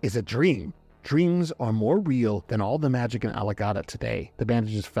 "This is a dream." "Dreams are more real than all the magic in Alagada today." The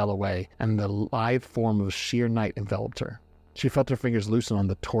bandages fell away, and the lithe form of sheer night enveloped her. She felt her fingers loosen on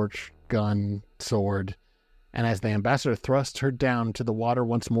the torch, gun, sword, and as the ambassador thrust her down to the water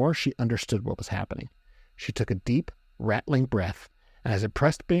once more, she understood what was happening. She took a deep, rattling breath, and as it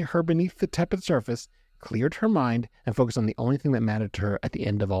pressed her beneath the tepid surface, cleared her mind and focused on the only thing that mattered to her at the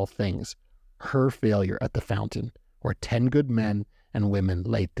end of all things: her failure at the fountain, where 10 good men and women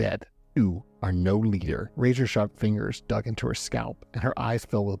lay dead. "You are no leader." Razor-sharp fingers dug into her scalp, and her eyes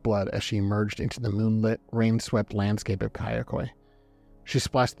filled with blood as she emerged into the moonlit, rain-swept landscape of Kayakoi. She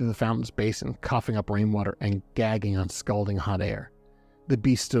splashed through the fountain's basin, coughing up rainwater and gagging on scalding hot air. The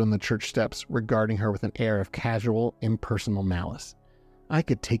beast stood on the church steps, regarding her with an air of casual, impersonal malice. "I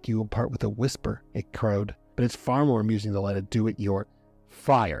could take you apart with a whisper," it crowed, "but it's far more amusing to let it do it your—"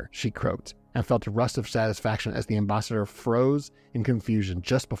 "Fire," she croaked, and felt a rush of satisfaction as the ambassador froze in confusion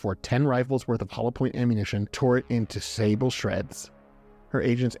just before 10 rifles worth of hollow point ammunition tore it into sable shreds. Her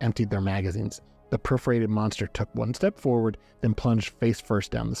agents emptied their magazines, The perforated monster took one step forward, then plunged face first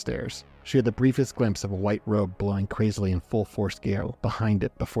down the stairs. She had the briefest glimpse of a white robe blowing crazily in full force gale behind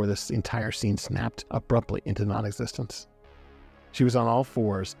it before this entire scene snapped abruptly into non-existence. She was on all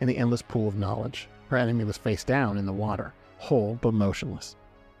fours in the endless pool of knowledge. Her enemy was face down in the water, whole but motionless.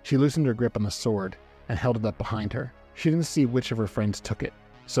 She loosened her grip on the sword and held it up behind her. She didn't see which of her friends took it.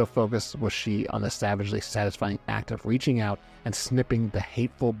 So focused was she on the savagely satisfying act of reaching out and snipping the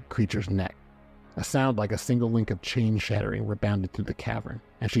hateful creature's neck. A sound like a single link of chain shattering rebounded through the cavern,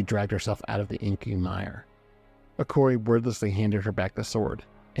 and she dragged herself out of the inky mire. Okori wordlessly handed her back the sword.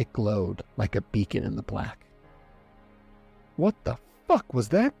 It glowed like a beacon in the black. What the fuck was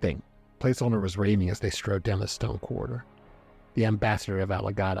that thing? Placeholder was raving as they strode down the stone corridor. The ambassador of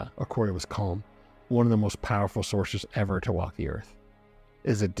Alagata, Okori was calm, one of the most powerful sorcerers ever to walk the earth.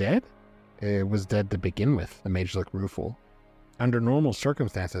 Is it dead? It was dead to begin with, the mage looked rueful. Under normal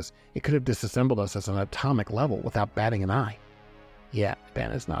circumstances, it could have disassembled us at an atomic level without batting an eye. Yeah,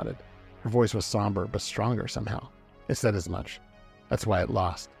 Ibanez nodded. Her voice was somber but stronger somehow. It said as much. That's why it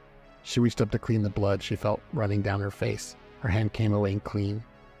lost. She reached up to clean the blood she felt running down her face. Her hand came away clean.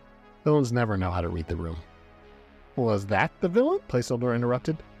 Villains never know how to read the room. Was that the villain? Placeholder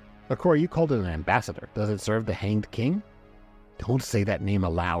interrupted. Okori, you called it an ambassador. Does it serve the hanged king? Don't say that name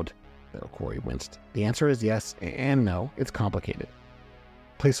aloud. Okori winced. The answer is yes and no. It's complicated.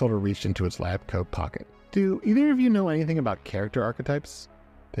 Placeholder reached into its lab coat pocket. Do either of you know anything about character archetypes?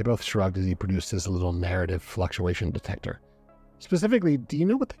 They both shrugged as he produced his little narrative fluctuation detector. Specifically, do you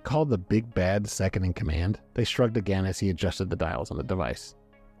know what they call the big bad second in command? They shrugged again as he adjusted the dials on the device.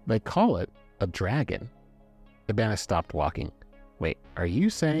 They call it a dragon. Ibanez stopped walking. Wait, are you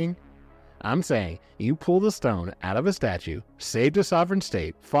saying? I'm saying you pulled a stone out of a statue, saved a sovereign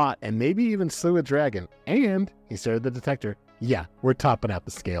state, fought, and maybe even slew a dragon, and, he stared at the detector, yeah, we're topping out the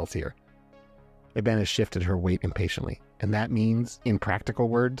scales here. Ibanez shifted her weight impatiently. And that means, in practical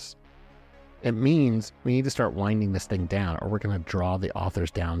words, it means we need to start winding this thing down, or we're going to draw the authors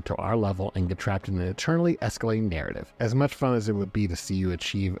down to our level and get trapped in an eternally escalating narrative. As much fun as it would be to see you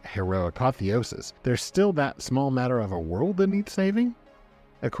achieve heroic apotheosis, there's still that small matter of a world that needs saving.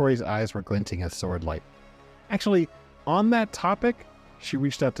 Okori's eyes were glinting as sword light. Actually, on that topic, she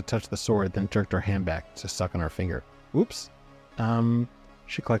reached out to touch the sword, then jerked her hand back to suck on her finger. Oops.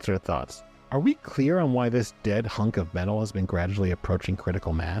 She collected her thoughts. Are we clear on why this dead hunk of metal has been gradually approaching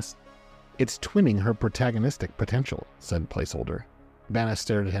critical mass? It's twinning her protagonistic potential, said Placeholder. Ibanez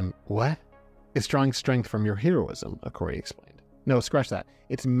stared at him. What? It's drawing strength from your heroism, Okori explained. No, scratch that.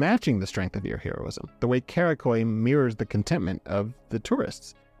 It's matching the strength of your heroism, the way Karakoi mirrors the contentment of the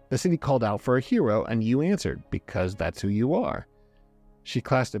tourists. The city called out for a hero, and you answered, because that's who you are. She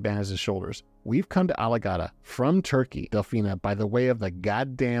clasped Ibanez's shoulders. We've come to Alagata from Turkey, Delphina, by the way of the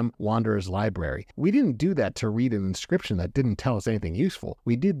goddamn Wanderer's Library. We didn't do that to read an inscription that didn't tell us anything useful.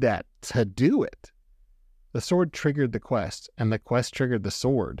 We did that to do it. The sword triggered the quest, and the quest triggered the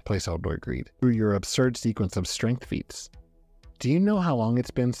sword, Placeholder agreed, through your absurd sequence of strength feats. Do you know how long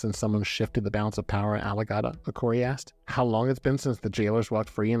it's been since someone shifted the balance of power in Alagata? Okori asked. How long it's been since the jailers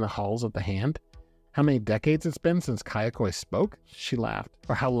walked free in the halls of the Hand? How many decades it's been since Kayakoi spoke? She laughed.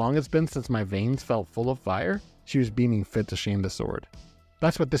 Or how long it's been since my veins felt full of fire? She was beaming fit to shame the sword.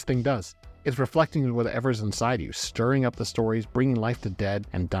 That's what this thing does. It's reflecting whatever's inside you, stirring up the stories, bringing life to dead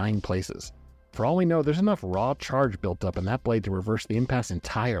and dying places. For all we know, there's enough raw charge built up in that blade to reverse the impasse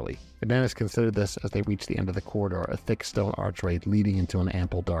entirely. Ibanez considered this as they reached the end of the corridor, a thick stone archway leading into an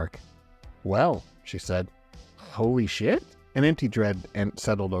ample dark. Well, she said. Holy shit? An empty dread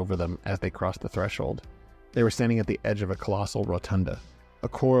settled over them as they crossed the threshold. They were standing at the edge of a colossal rotunda, a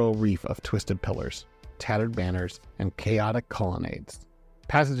coral reef of twisted pillars, tattered banners, and chaotic colonnades.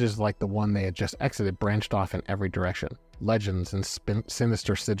 Passages like the one they had just exited branched off in every direction, legends and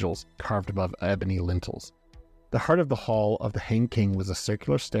sinister sigils carved above ebony lintels. The heart of the hall of the Hanged King was a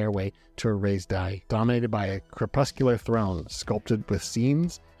circular stairway to a raised dais, dominated by a crepuscular throne sculpted with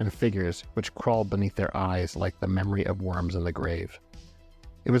scenes and figures which crawled beneath their eyes like the memory of worms in the grave.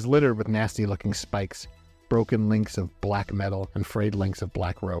 It was littered with nasty-looking spikes, broken links of black metal, and frayed links of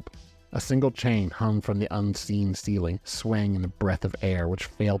black rope. A single chain hung from the unseen ceiling, swaying in a breath of air which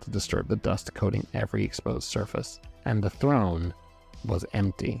failed to disturb the dust coating every exposed surface. And the throne was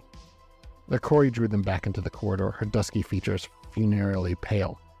empty. Okori drew them back into the corridor, her dusky features funereally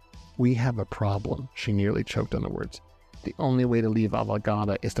pale. We have a problem, she nearly choked on the words. The only way to leave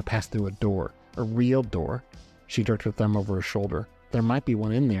Alagata is to pass through a door, a real door. She jerked her thumb over her shoulder. There might be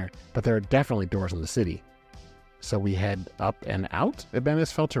one in there, but there are definitely doors in the city. So we head up and out?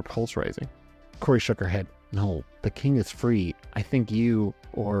 Ibanez felt her pulse rising. Okori shook her head. No, the king is free. I think you,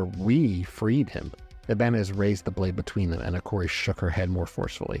 or we, freed him. Ibanez raised the blade between them, and Akori shook her head more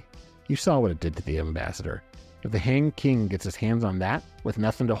forcefully. You saw what it did to the ambassador. If the Hanged King gets his hands on that, with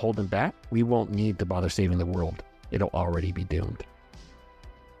nothing to hold him back, we won't need to bother saving the world. It'll already be doomed.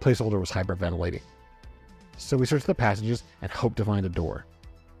 Placeholder was hyperventilating. So we search the passages and hope to find a door.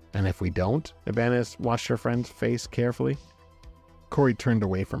 And if we don't? Ibanez watched her friend's face carefully. Corey turned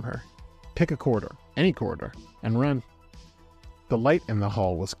away from her. Pick a corridor, any corridor, and run. The light in the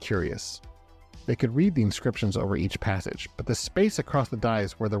hall was curious. They could read the inscriptions over each passage, but the space across the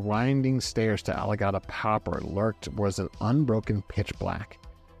dais where the winding stairs to Alagata proper lurked was an unbroken pitch black.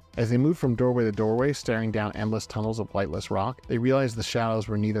 As they moved from doorway to doorway, staring down endless tunnels of lightless rock, they realized the shadows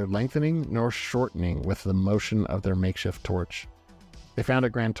were neither lengthening nor shortening with the motion of their makeshift torch. They found a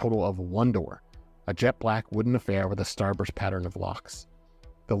grand total of one door, a jet-black wooden affair with a starburst pattern of locks.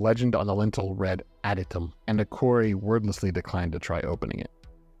 The legend on the lintel read Aditum, and Akori wordlessly declined to try opening it.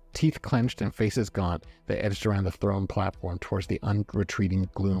 Teeth clenched and faces gaunt, they edged around the throne platform towards the unretreating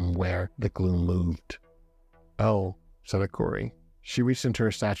gloom where the gloom moved. Oh, said Akori. She reached into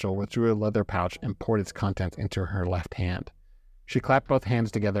her satchel, withdrew a leather pouch, and poured its contents into her left hand. She clapped both hands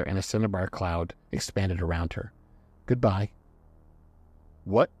together, and a cinnabar cloud expanded around her. Goodbye.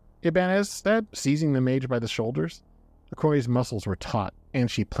 What? Ibanez said, seizing the mage by the shoulders. Akori's muscles were taut, and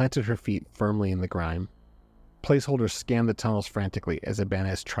she planted her feet firmly in the grime. Placeholders scanned the tunnels frantically as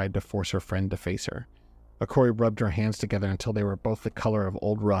Ibanez tried to force her friend to face her. Akori rubbed her hands together until they were both the color of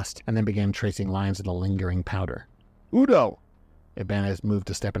old rust, and then began tracing lines in the lingering powder. Udo! Ibanez moved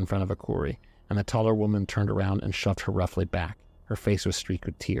a step in front of Akori, and the taller woman turned around and shoved her roughly back. Her face was streaked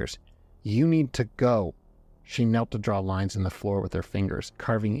with tears. You need to go. She knelt to draw lines in the floor with her fingers,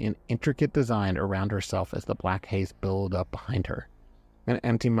 carving an intricate design around herself as the black haze billowed up behind her. An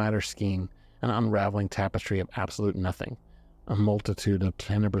empty matter skein, an unraveling tapestry of absolute nothing, a multitude of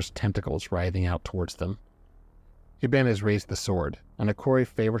tenebrous tentacles writhing out towards them. Ibanez raised the sword, and Akori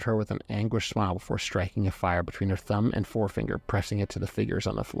favored her with an anguished smile before striking a fire between her thumb and forefinger, pressing it to the figures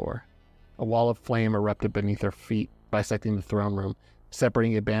on the floor. A wall of flame erupted beneath her feet, bisecting the throne room,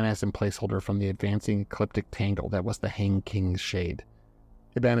 separating Ibanez and Placeholder from the advancing ecliptic tangle that was the Hanged King's shade.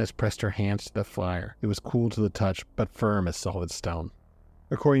 Ibanez pressed her hands to the fire. It was cool to the touch, but firm as solid stone.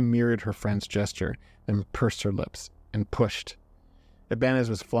 Akori mirrored her friend's gesture, then pursed her lips, and pushed. Ibanez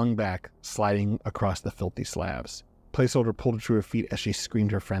was flung back, sliding across the filthy slabs. Placeholder pulled her to her feet as she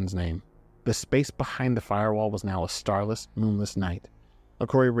screamed her friend's name. The space behind the firewall was now a starless, moonless night.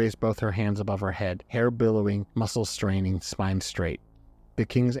 Akori raised both her hands above her head, hair billowing, muscles straining, spine straight. The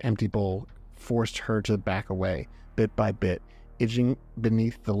king's empty bowl forced her to back away, bit by bit, edging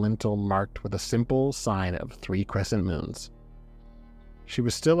beneath the lintel marked with a simple sign of 3 crescent moons. She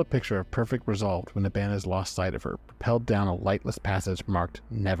was still a picture of perfect resolve when Ibanez lost sight of her, propelled down a lightless passage marked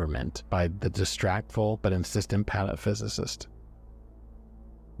Neverment by the distractful but insistent pataphysicist.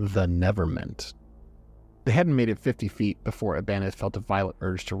 The Neverment. They hadn't made it 50 feet before Ibanez felt a violent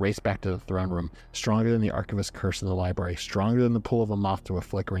urge to race back to the throne room, stronger than the archivist's curse in the library, stronger than the pull of a moth to a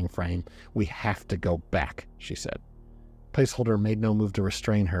flickering frame. We have to go back, she said. Placeholder made no move to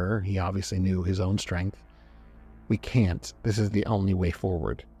restrain her. He obviously knew his own strength. We can't. This is the only way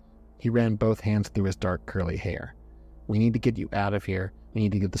forward. He ran both hands through his dark curly hair. We need to get you out of here. We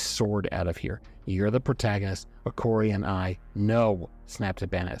need to get the sword out of here. You're the protagonist. Akori and I. No, snapped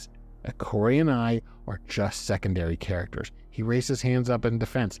Ibanez. Akori and I are just secondary characters. He raised his hands up in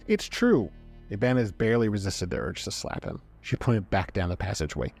defense. It's true. Ibanez barely resisted the urge to slap him. She pointed back down the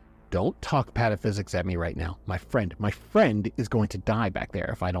passageway. Don't talk pataphysics at me right now. My friend is going to die back there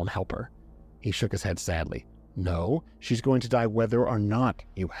if I don't help her. He shook his head sadly. No, she's going to die whether or not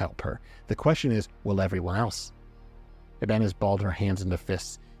you help her. The question is, will everyone else? Ibanez balled her hands into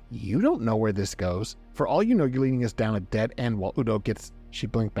fists. You don't know where this goes. For all you know, you're leading us down a dead end while Udo gets... She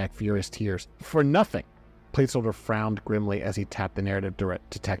blinked back furious tears. For nothing. Placeholder frowned grimly as he tapped the narrative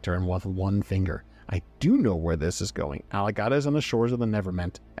detector and with one finger. I do know where this is going. Alagata is on the shores of the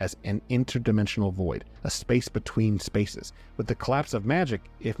Neverment as an interdimensional void, a space between spaces. With the collapse of magic,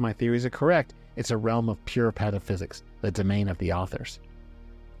 if my theories are correct, it's a realm of pure pataphysics, the domain of the authors.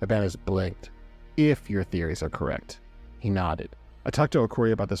 Ibanez blinked. If your theories are correct. He nodded. I talked to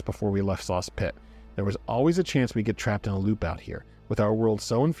Akori about this before we left Sauce Pit. There was always a chance we get trapped in a loop out here, with our world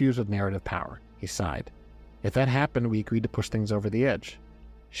so infused with narrative power. He sighed. If that happened, we agreed to push things over the edge.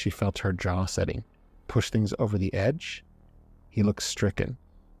 She felt her jaw setting. Push things over the edge? He looked stricken.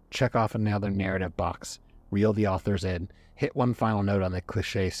 Check off another narrative box. Reel the authors in. Hit one final note on the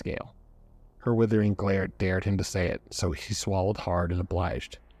cliché scale. Her withering glare dared him to say it, so he swallowed hard and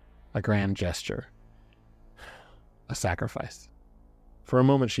obliged. A grand gesture. a sacrifice. For a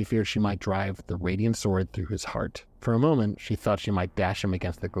moment she feared she might drive the radiant sword through his heart. For a moment she thought she might dash him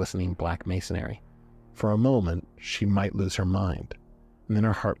against the glistening black masonry. For a moment she might lose her mind. And then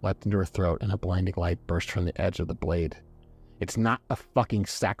her heart leapt into her throat and a blinding light burst from the edge of the blade. It's not a fucking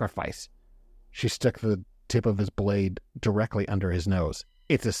sacrifice. She stuck the tip of his blade directly under his nose.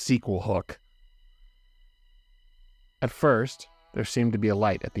 It's a sequel hook. At first, there seemed to be a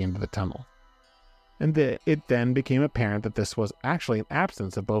light at the end of the tunnel. And it then became apparent that this was actually an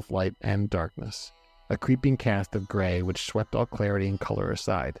absence of both light and darkness. A creeping cast of gray which swept all clarity and color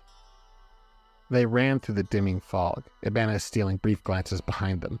aside. They ran through the dimming fog, Ibanez stealing brief glances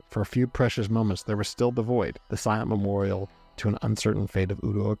behind them. For a few precious moments there was still the void, the silent memorial to an uncertain fate of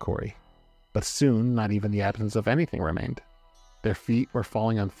Udo Okori. But soon, not even the absence of anything remained. Their feet were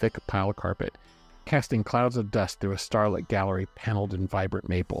falling on thick pile carpet, casting clouds of dust through a starlit gallery paneled in vibrant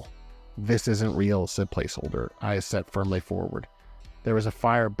maple. "This isn't real," said Placeholder, eyes set firmly forward. There was a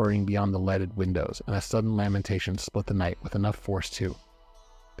fire burning beyond the leaded windows, and a sudden lamentation split the night with enough force to.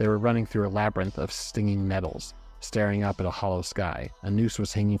 They were running through a labyrinth of stinging nettles, staring up at a hollow sky. A noose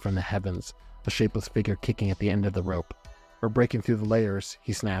was hanging from the heavens, a shapeless figure kicking at the end of the rope. "We're breaking through the layers,"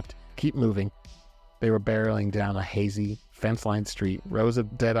 he snapped. "Keep moving." They were barreling down a hazy, fence-lined street, rows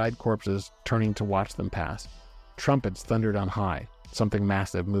of dead-eyed corpses turning to watch them pass. Trumpets thundered on high. Something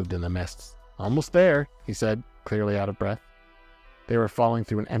massive moved in the mists. "Almost there," he said, clearly out of breath. They were falling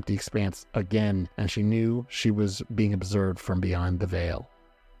through an empty expanse again, and she knew she was being observed from beyond the veil.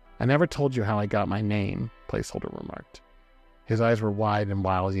 "I never told you how I got my name," Placeholder remarked. His eyes were wide and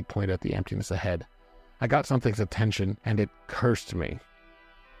wild as he pointed at the emptiness ahead. "I got something's attention, and it cursed me."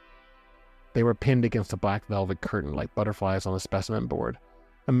 They were pinned against a black velvet curtain like butterflies on a specimen board,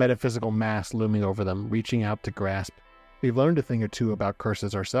 a metaphysical mass looming over them, reaching out to grasp. We've learned a thing or two about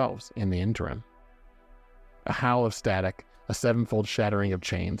curses ourselves in the interim. A howl of static, a sevenfold shattering of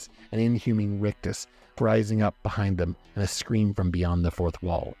chains, an inhuman rictus rising up behind them, and a scream from beyond the fourth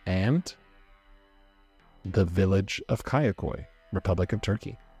wall. And the village of Kayakoi, Republic of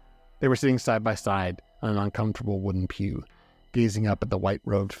Turkey. They were sitting side by side on an uncomfortable wooden pew, gazing up at the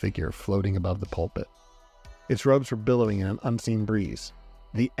white-robed figure floating above the pulpit. Its robes were billowing in an unseen breeze.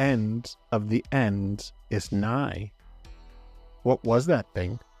 The end of the end is nigh. What was that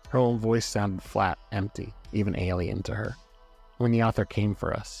thing? Her own voice sounded flat, empty, even alien to her. When the author came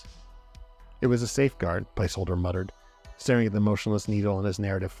for us. It was a safeguard, Placeholder muttered, staring at the motionless needle in his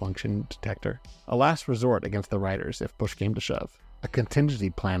narrative function detector. A last resort against the writers if push came to shove. A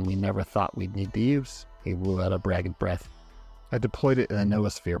contingency plan we never thought we'd need to use. He blew out a ragged breath. I deployed it in the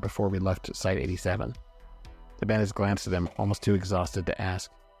noosphere before we left Site 87. Ibanez glanced at him, almost too exhausted to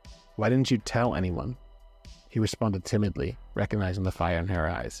ask, "Why didn't you tell anyone?" He responded timidly, recognizing the fire in her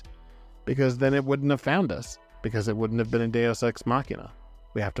eyes. "Because then it wouldn't have found us. Because it wouldn't have been a Deus Ex Machina.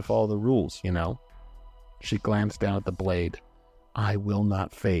 We have to follow the rules, you know." She glanced down at the blade. "I will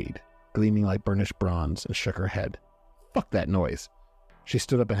not fade," gleaming like burnished bronze, and shook her head. "Fuck that noise." She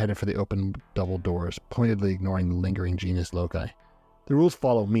stood up and headed for the open double doors, pointedly ignoring the lingering genius loci. "The rules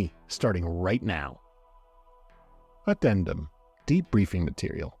follow me, starting right now." Addendum. Debriefing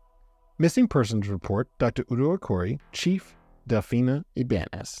material. Missing persons report Dr. Udo Okori, Chief Delphina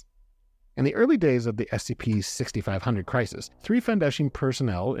Ibanez. In the early days of the SCP-6500 crisis, 3 Foundation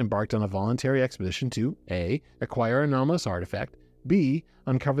personnel embarked on a voluntary expedition to A. Acquire an anomalous artifact, B.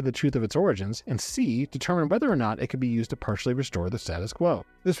 Uncover the truth of its origins, and C. Determine whether or not it could be used to partially restore the status quo.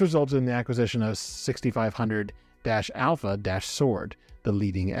 This resulted in the acquisition of 6500-Alpha-Sword, the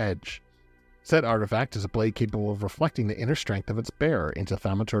leading edge. Said artifact is a blade capable of reflecting the inner strength of its bearer into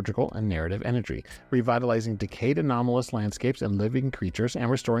thaumaturgical and narrative energy, revitalizing decayed anomalous landscapes and living creatures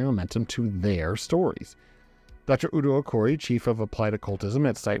and restoring momentum to their stories. Dr. Udo Okori, Chief of Applied Occultism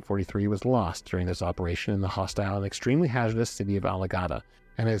at Site-43, was lost during this operation in the hostile and extremely hazardous city of Alagata,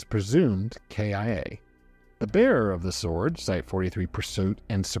 and is presumed KIA. The bearer of the sword, Site-43 Pursuit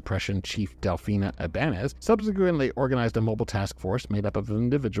and Suppression Chief Delphina Ibanez, subsequently organized a mobile task force made up of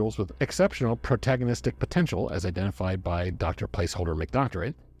individuals with exceptional protagonistic potential, as identified by Dr. Placeholder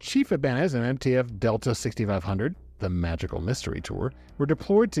McDoctorate. Chief Ibanez and MTF Delta 6500, the Magical Mystery Tour, were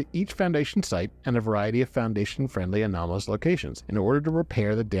deployed to each Foundation site and a variety of Foundation-friendly anomalous locations in order to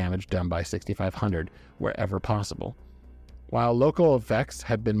repair the damage done by 6500 wherever possible. While local effects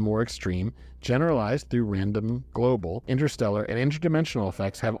had been more extreme, generalized through random, global, interstellar, and interdimensional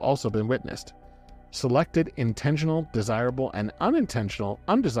effects have also been witnessed. Selected intentional, desirable, and unintentional,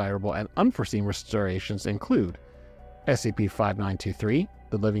 undesirable, and unforeseen restorations include SCP-5923,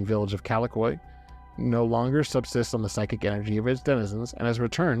 the living village of Kayakoi, no longer subsists on the psychic energy of its denizens and has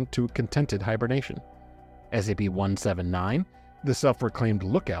returned to contented hibernation. SCP-179, the self-proclaimed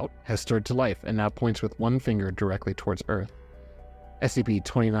lookout, has stirred to life and now points with one finger directly towards Earth.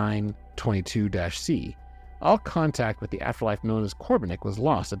 SCP-2922-C, all contact with the afterlife known as Korbanik was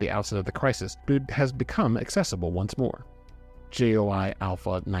lost at the outset of the crisis, but has become accessible once more. JOI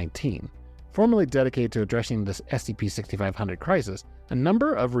Alpha 19, formerly dedicated to addressing this SCP-6500 crisis, a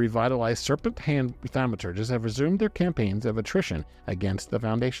number of revitalized Serpent Hand thaumaturges have resumed their campaigns of attrition against the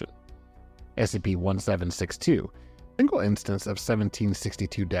Foundation. SCP-1762, a single instance of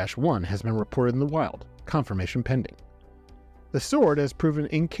 1762-1 has been reported in the wild, confirmation pending. The Sword has proven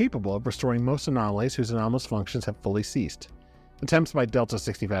incapable of restoring most anomalies whose anomalous functions have fully ceased. Attempts by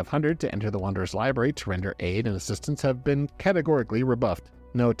Delta-6500 to enter the Wanderer's library to render aid and assistance have been categorically rebuffed.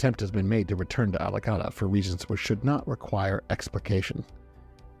 No attempt has been made to return to Alicata for reasons which should not require explication.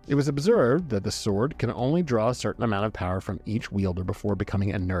 It was observed that the Sword can only draw a certain amount of power from each wielder before becoming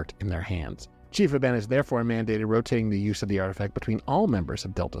inert in their hands. Chief Aban has therefore mandated rotating the use of the artifact between all members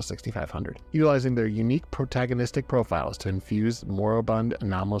of Delta-6500, utilizing their unique protagonistic profiles to infuse moribund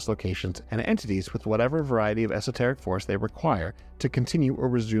anomalous locations and entities with whatever variety of esoteric force they require to continue or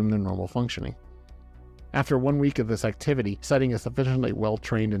resume their normal functioning. After 1 week of this activity, citing a sufficiently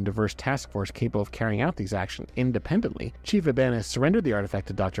well-trained and diverse task force capable of carrying out these actions independently, Chief Aban has surrendered the artifact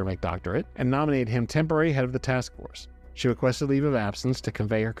to Dr. McDoctorate and nominated him temporary head of the task force. She requested leave of absence to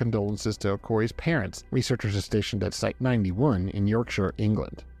convey her condolences to Okori's parents. Researchers are stationed at Site 91 in Yorkshire,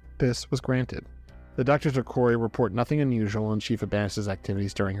 England. This was granted. The doctors of Okori report nothing unusual in Chief Abanis'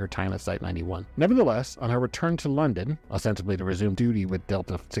 activities during her time at Site 91. Nevertheless, on her return to London, ostensibly to resume duty with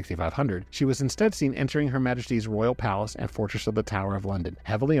Delta-6500, she was instead seen entering Her Majesty's Royal Palace and Fortress of the Tower of London,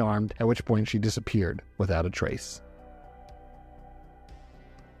 heavily armed, at which point she disappeared without a trace.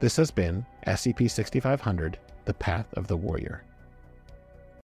 This has been SCP-6500, The Path of the Warrior.